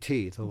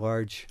NTT, the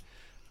large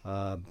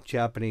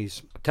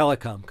Japanese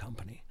telecom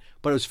company.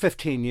 But it was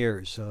 15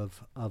 years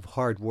of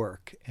hard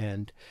work,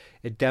 and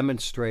it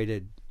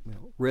demonstrated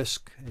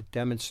risk. It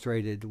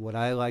demonstrated what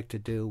I like to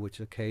do, which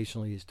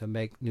occasionally is to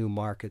make new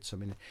markets. I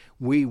mean,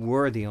 we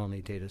were the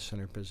only data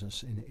center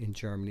business in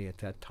Germany at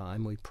that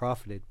time. We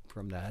profited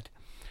from that.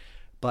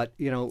 But,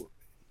 to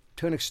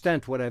an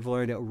extent, what I've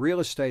learned, real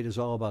estate is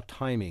all about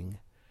timing.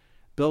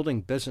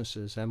 Building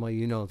businesses, Emily,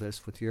 you know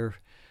this with your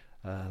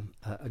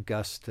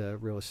august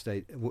real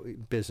estate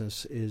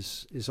business,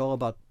 is all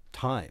about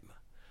time.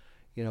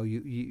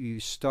 You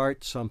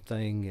start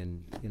something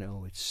and,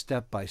 it's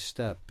step by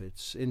step,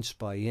 it's inch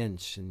by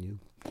inch, and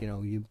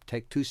you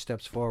take 2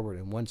 steps forward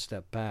and 1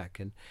 step back.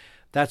 And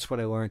that's what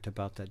I learned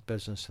about that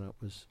business, and it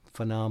was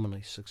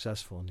phenomenally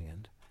successful in the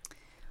end.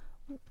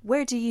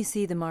 Where do you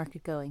see the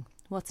market going?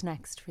 What's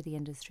next for the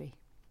industry?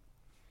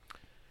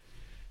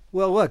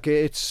 Well, look,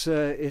 it's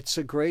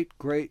a great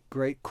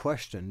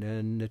question,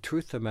 and the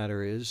truth of the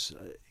matter is,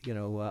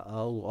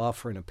 I'll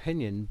offer an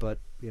opinion, but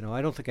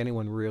I don't think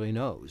anyone really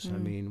knows. I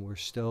mean, we're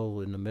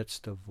still in the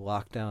midst of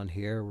lockdown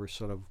here. We're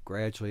sort of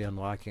gradually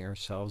unlocking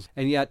ourselves,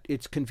 and yet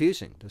it's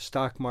confusing. The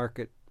stock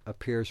market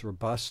appears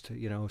robust,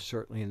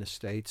 certainly in the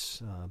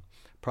States,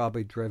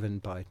 probably driven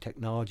by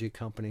technology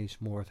companies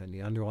more than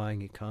the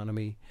underlying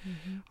economy.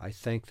 I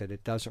think that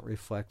it doesn't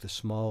reflect the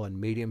small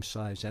and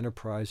medium-sized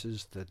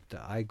enterprises that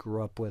I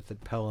grew up with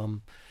at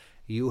Pelham.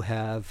 You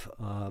have,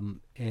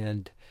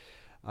 and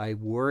I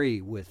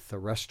worry with the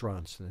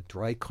restaurants and the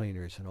dry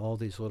cleaners and all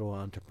these little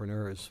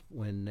entrepreneurs.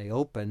 When they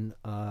open,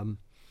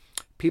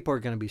 people are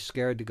going to be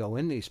scared to go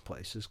in these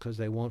places because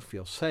they won't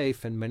feel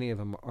safe, and many of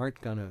them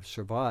aren't going to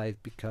survive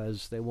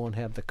because they won't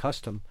have the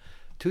custom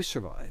to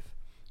survive.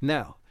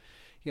 Now,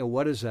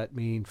 what does that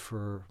mean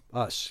for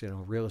us,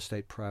 real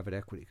estate private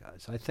equity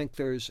guys? I think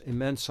there's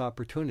immense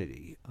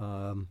opportunity.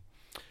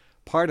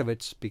 Part of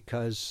it's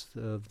because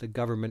of the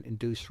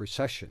government-induced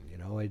recession,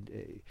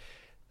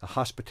 the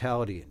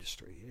hospitality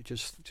industry.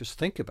 Just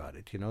think about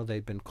it.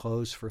 They've been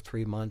closed for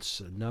 3 months.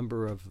 A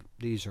number of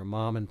these are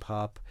mom and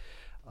pop.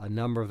 A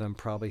number of them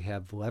probably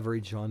have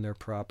leverage on their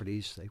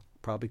properties. They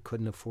probably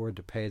couldn't afford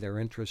to pay their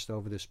interest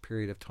over this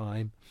period of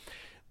time.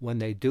 When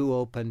they do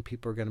open,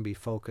 people are going to be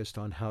focused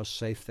on how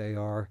safe they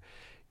are.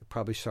 You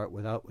probably start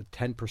with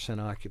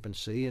 10%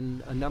 occupancy,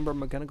 and a number of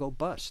them are going to go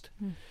bust.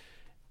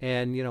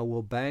 And,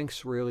 will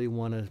banks really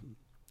want to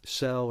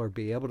sell or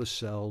be able to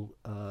sell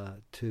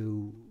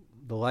to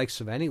the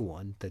likes of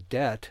anyone the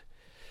debt?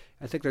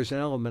 I think there's an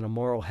element of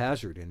moral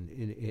hazard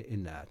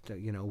in that,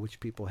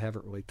 which people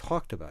haven't really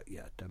talked about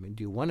yet. I mean,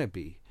 do you want to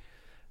be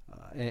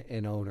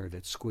an owner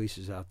that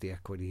squeezes out the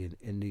equity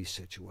in these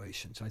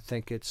situations? I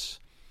think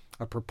it's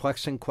a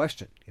perplexing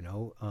question,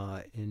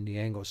 in the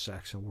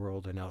Anglo-Saxon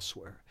world and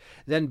elsewhere.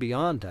 Then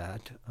beyond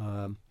that,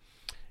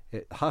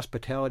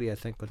 Hospitality, I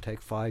think, will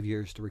take 5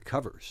 years to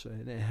recover. So,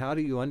 and how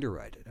do you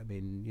underwrite it? I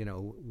mean,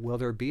 will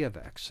there be a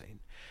vaccine?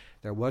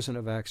 There wasn't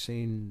a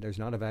vaccine. There's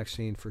not a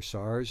vaccine for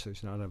SARS.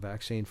 There's not a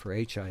vaccine for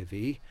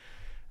HIV.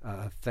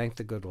 Thank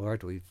the good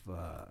Lord,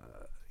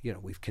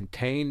 we've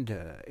contained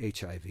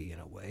HIV in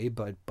a way,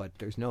 but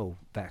there's no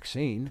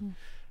vaccine. Mm.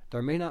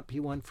 There may not be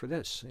one for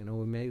this.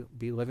 We may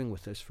be living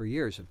with this for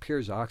years. It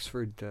appears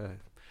Oxford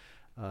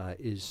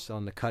is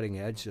on the cutting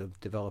edge of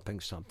developing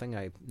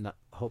something.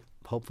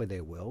 Hopefully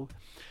they will.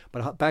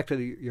 But back to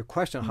your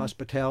question,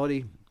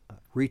 hospitality,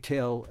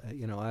 retail.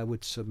 I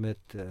would submit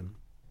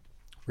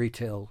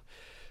retail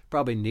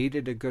probably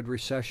needed a good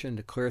recession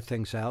to clear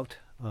things out.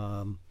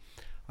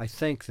 I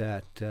think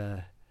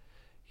that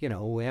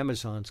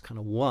Amazon's kind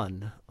of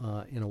won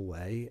in a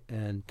way,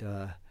 and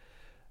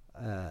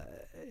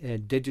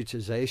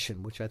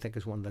digitization, which I think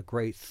is one of the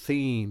great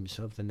themes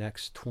of the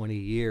next 20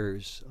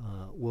 years,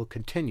 will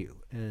continue.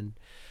 And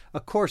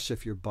of course,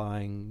 if you're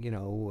buying,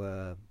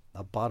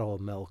 a bottle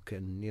of milk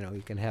and,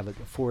 you can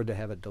afford to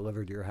have it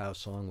delivered to your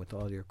house along with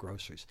all your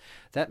groceries,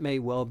 that may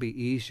well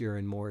be easier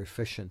and more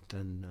efficient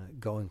than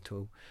going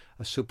to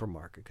a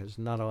supermarket, because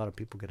not a lot of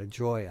people get a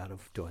joy out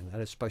of doing that,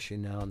 especially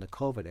now in the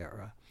COVID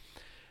era.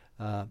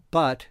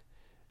 But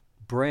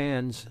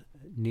brands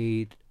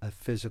need a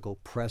physical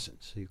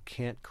presence. You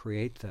can't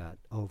create that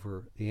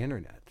over the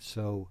internet.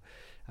 So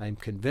I'm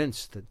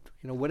convinced that,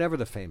 whatever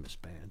the famous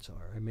bands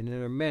are, I mean,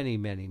 there are many,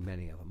 many,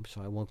 many of them,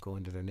 so I won't go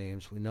into their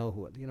names. We know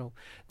who,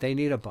 they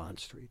need a Bond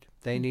Street.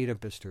 They need a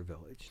Bicester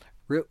Village.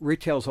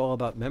 Retail's all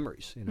about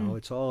memories.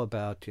 It's all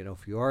about,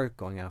 if you are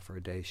going out for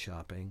a day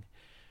shopping,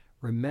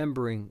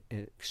 remembering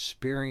an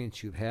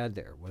experience you've had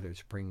there, whether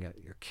it's bringing out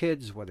your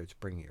kids, whether it's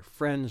bringing your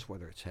friends,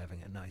 whether it's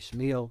having a nice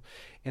meal.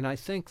 And I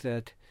think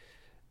that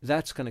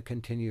that's going to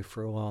continue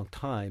for a long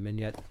time. And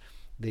yet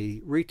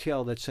the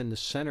retail that's in the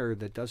center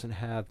that doesn't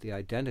have the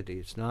identity,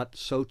 it's not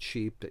so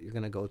cheap that you're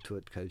going to go to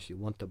it because you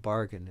want the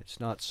bargain. It's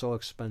not so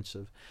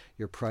expensive,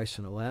 you're price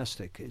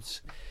inelastic.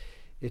 It's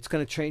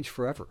going to change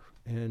forever.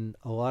 And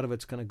a lot of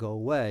it's going to go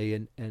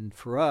away. And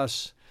for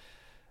us,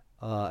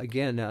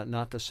 again,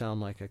 not to sound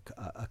like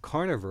a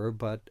carnivore,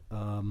 but,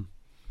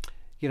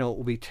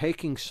 we'll be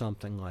taking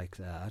something like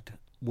that,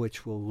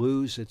 which will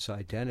lose its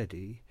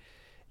identity,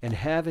 and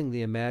having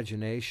the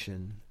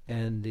imagination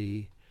and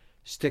the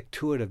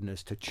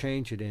stick-to-itiveness to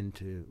change it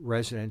into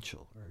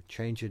residential or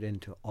change it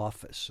into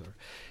office or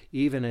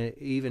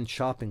even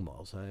shopping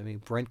malls. I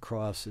mean, Brent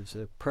Cross is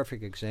a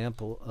perfect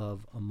example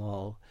of a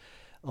mall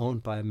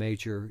owned by a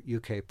major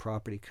UK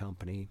property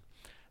company.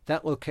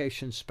 That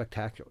location's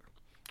spectacular.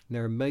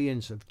 There are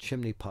millions of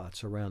chimney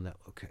pots around that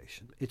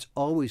location. It's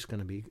always going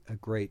to be a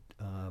great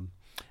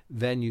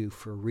venue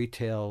for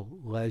retail,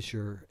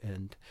 leisure,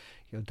 and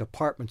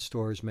department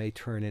stores may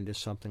turn into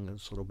something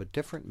that's a little bit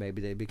different.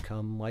 Maybe they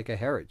become like a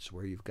Harrods,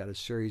 where you've got a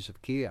series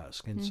of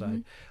kiosks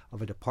inside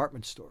of a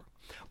department store.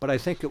 But I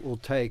think it will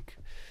take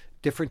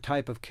different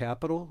type of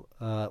capital.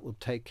 It will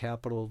take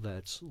capital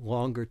that's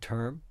longer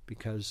term,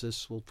 because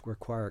this will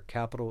require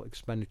capital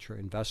expenditure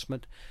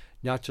investment,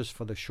 not just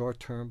for the short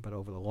term, but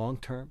over the long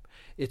term.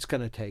 It's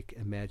going to take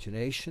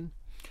imagination,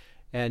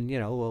 and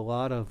a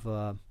lot of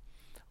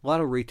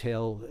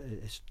retail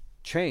is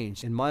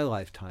changed in my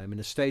lifetime. In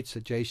the States,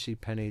 the J.C.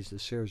 Penney's, the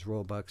Sears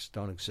Roebucks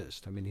don't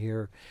exist. I mean,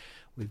 here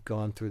we've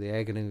gone through the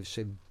agony of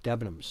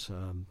Debenhams,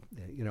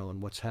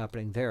 and what's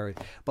happening there.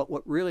 But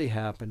what really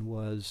happened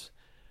was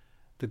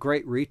the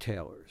great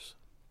retailers,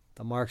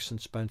 the Marks and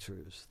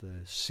Spencers,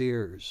 the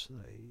Sears,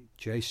 the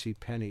J.C.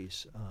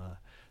 Penney's,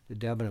 the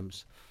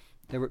Debenhams,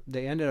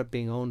 they ended up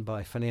being owned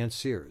by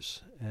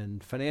financiers,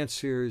 and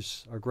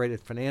financiers are great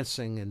at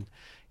financing and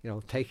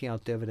taking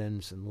out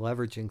dividends and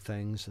leveraging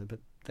things, but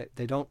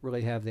they don't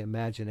really have the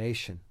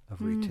imagination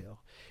of retail.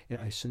 And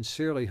I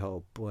sincerely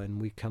hope when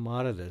we come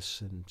out of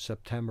this in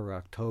September,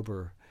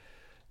 October,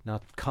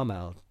 not come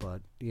out,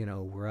 but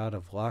we're out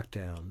of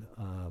lockdown,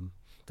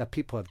 that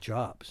people have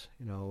jobs.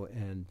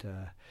 And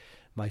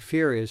my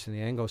fear is in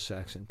the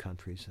Anglo-Saxon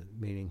countries,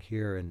 meaning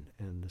here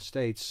in the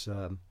States,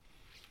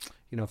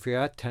 if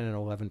you're at 10 and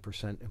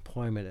 11%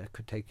 employment, it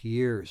could take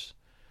years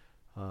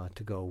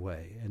to go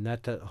away. And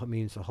that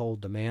means the whole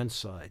demand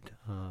side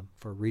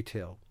for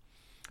retail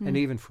and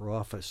even for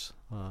office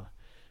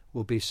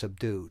will be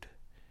subdued.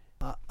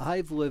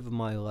 I've lived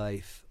my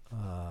life,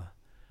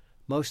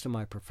 most of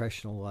my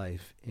professional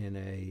life, in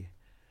a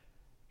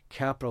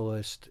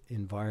capitalist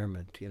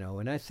environment,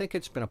 and I think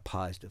it's been a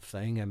positive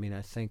thing. I mean,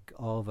 I think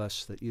all of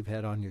us that you've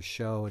had on your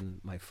show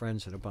and my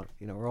friends that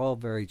are all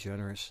very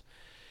generous.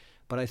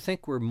 But I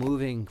think we're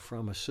moving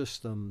from a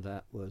system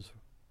that was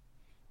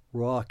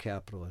raw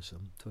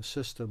capitalism to a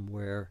system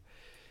where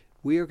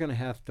we are going to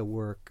have to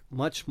work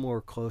much more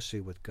closely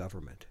with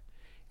government.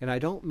 And I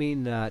don't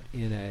mean that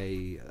in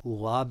a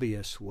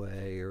lobbyist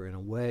way or in a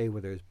way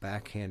where there's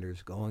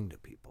backhanders going to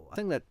people. The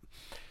thing that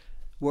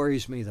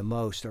worries me the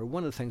most, or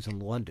one of the things in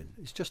London,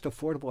 is just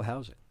affordable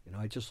housing.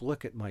 I just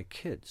look at my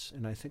kids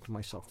and I think to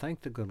myself,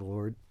 thank the good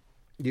Lord,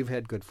 you've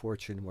had good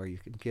fortune where you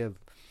can give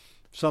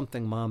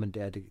something mom and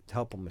dad to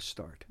help them to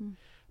start.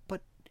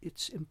 But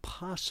it's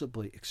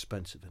impossibly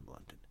expensive in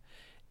London.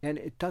 And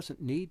it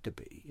doesn't need to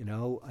be. You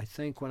know, I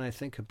think when I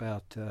think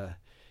about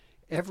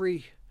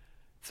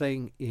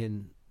everything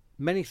in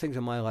many things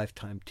in my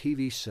lifetime,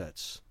 TV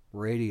sets,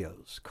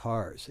 radios,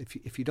 cars,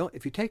 if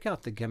you take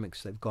out the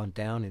gimmicks, they've gone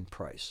down in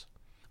price.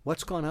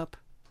 What's gone up?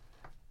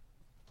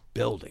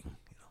 Building.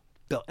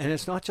 And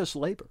it's not just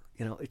labor.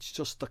 You know, it's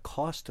just the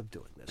cost of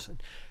doing this.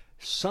 And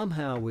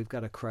somehow we've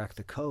got to crack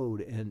the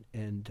code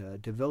and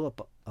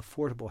develop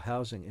affordable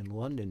housing in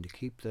London to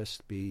keep this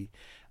be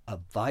a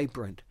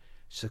vibrant,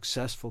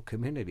 successful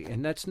community.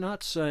 And that's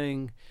not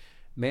saying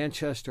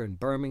Manchester and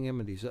Birmingham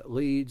and these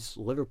Leeds,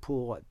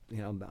 Liverpool.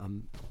 You know,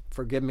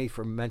 forgive me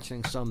for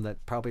mentioning some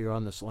that probably are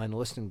on this line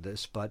listening to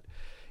this, but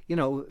you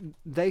know,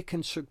 they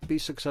can be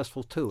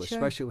successful too, sure,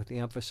 especially with the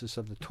emphasis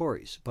of the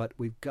Tories. But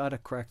we've got to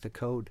crack the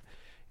code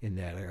in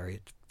that area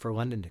for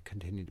London to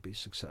continue to be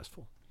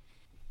successful.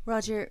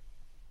 Roger,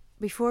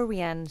 before we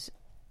end,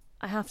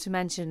 I have to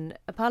mention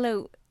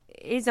Apollo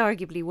is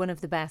arguably one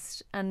of the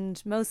best and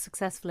most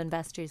successful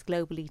investors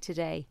globally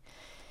today.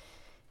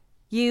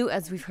 You,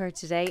 as we've heard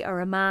today, are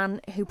a man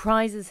who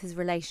prizes his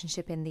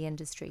relationship in the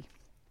industry.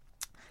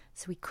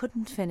 So we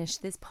couldn't finish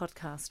this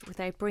podcast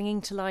without bringing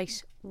to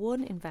light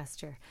one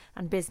investor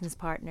and business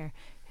partner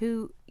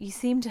who you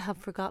seem to have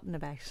forgotten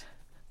about.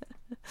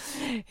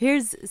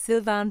 Here's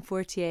Sylvain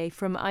Fortier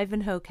from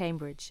Ivanhoe,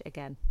 Cambridge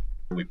again.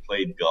 We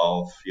played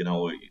golf. You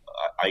know,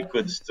 I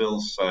could still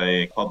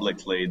say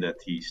publicly that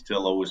he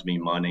still owes me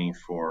money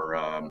for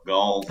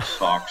golf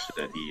socks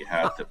that he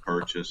had to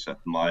purchase at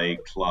my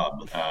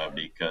club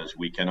because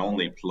we can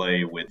only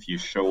play with, you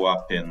show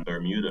up in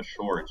Bermuda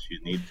shorts, you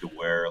need to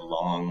wear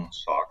long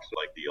socks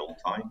like the old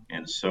time.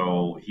 And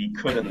so he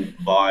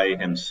couldn't buy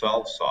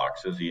himself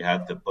socks as he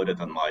had to put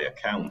it on my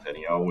account. And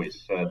he always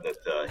said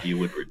that he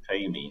would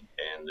repay me,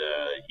 and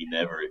he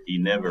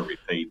never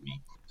repaid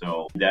me.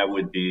 So that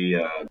would be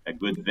a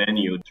good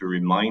venue to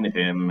remind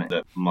him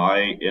that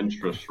my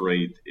interest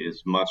rate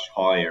is much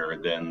higher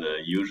than the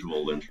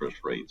usual interest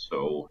rate.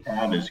 So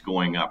that is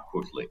going up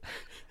quickly.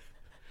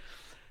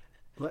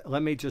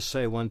 Let me just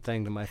say one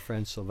thing to my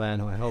friend Sylvain,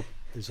 who I hope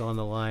is on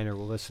the line or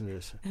will listen to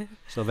this.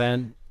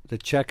 Sylvain, the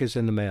check is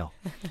in the mail.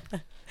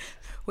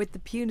 With the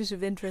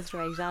punitive interest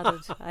rate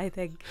added, I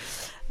think.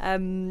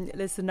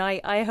 Listen,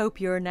 I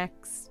hope your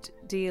next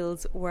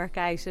deals work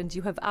out and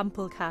you have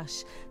ample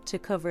cash to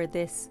cover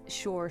this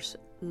short,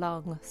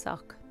 long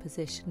sock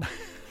position.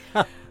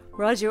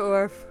 Roger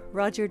Orff,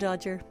 Roger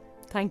Dodger,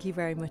 thank you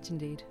very much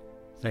indeed.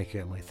 Thank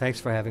you, Emily.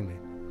 Thanks for having me.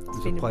 It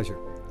was a pleasure.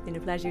 It's been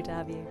a pleasure to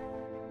have you.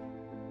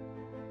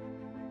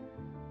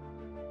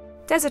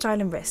 Desert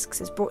Island Risks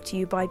is brought to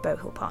you by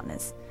Bowhill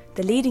Partners,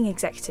 the leading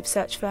executive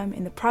search firm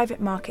in the private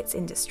markets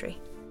industry.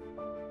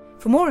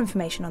 For more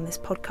information on this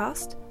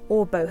podcast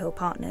or Bowhill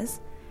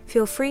Partners,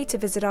 feel free to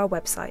visit our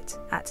website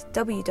at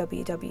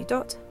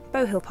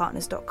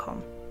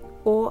www.bowhillpartners.com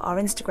or our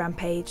Instagram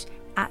page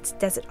at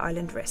Desert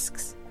Island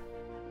Risks.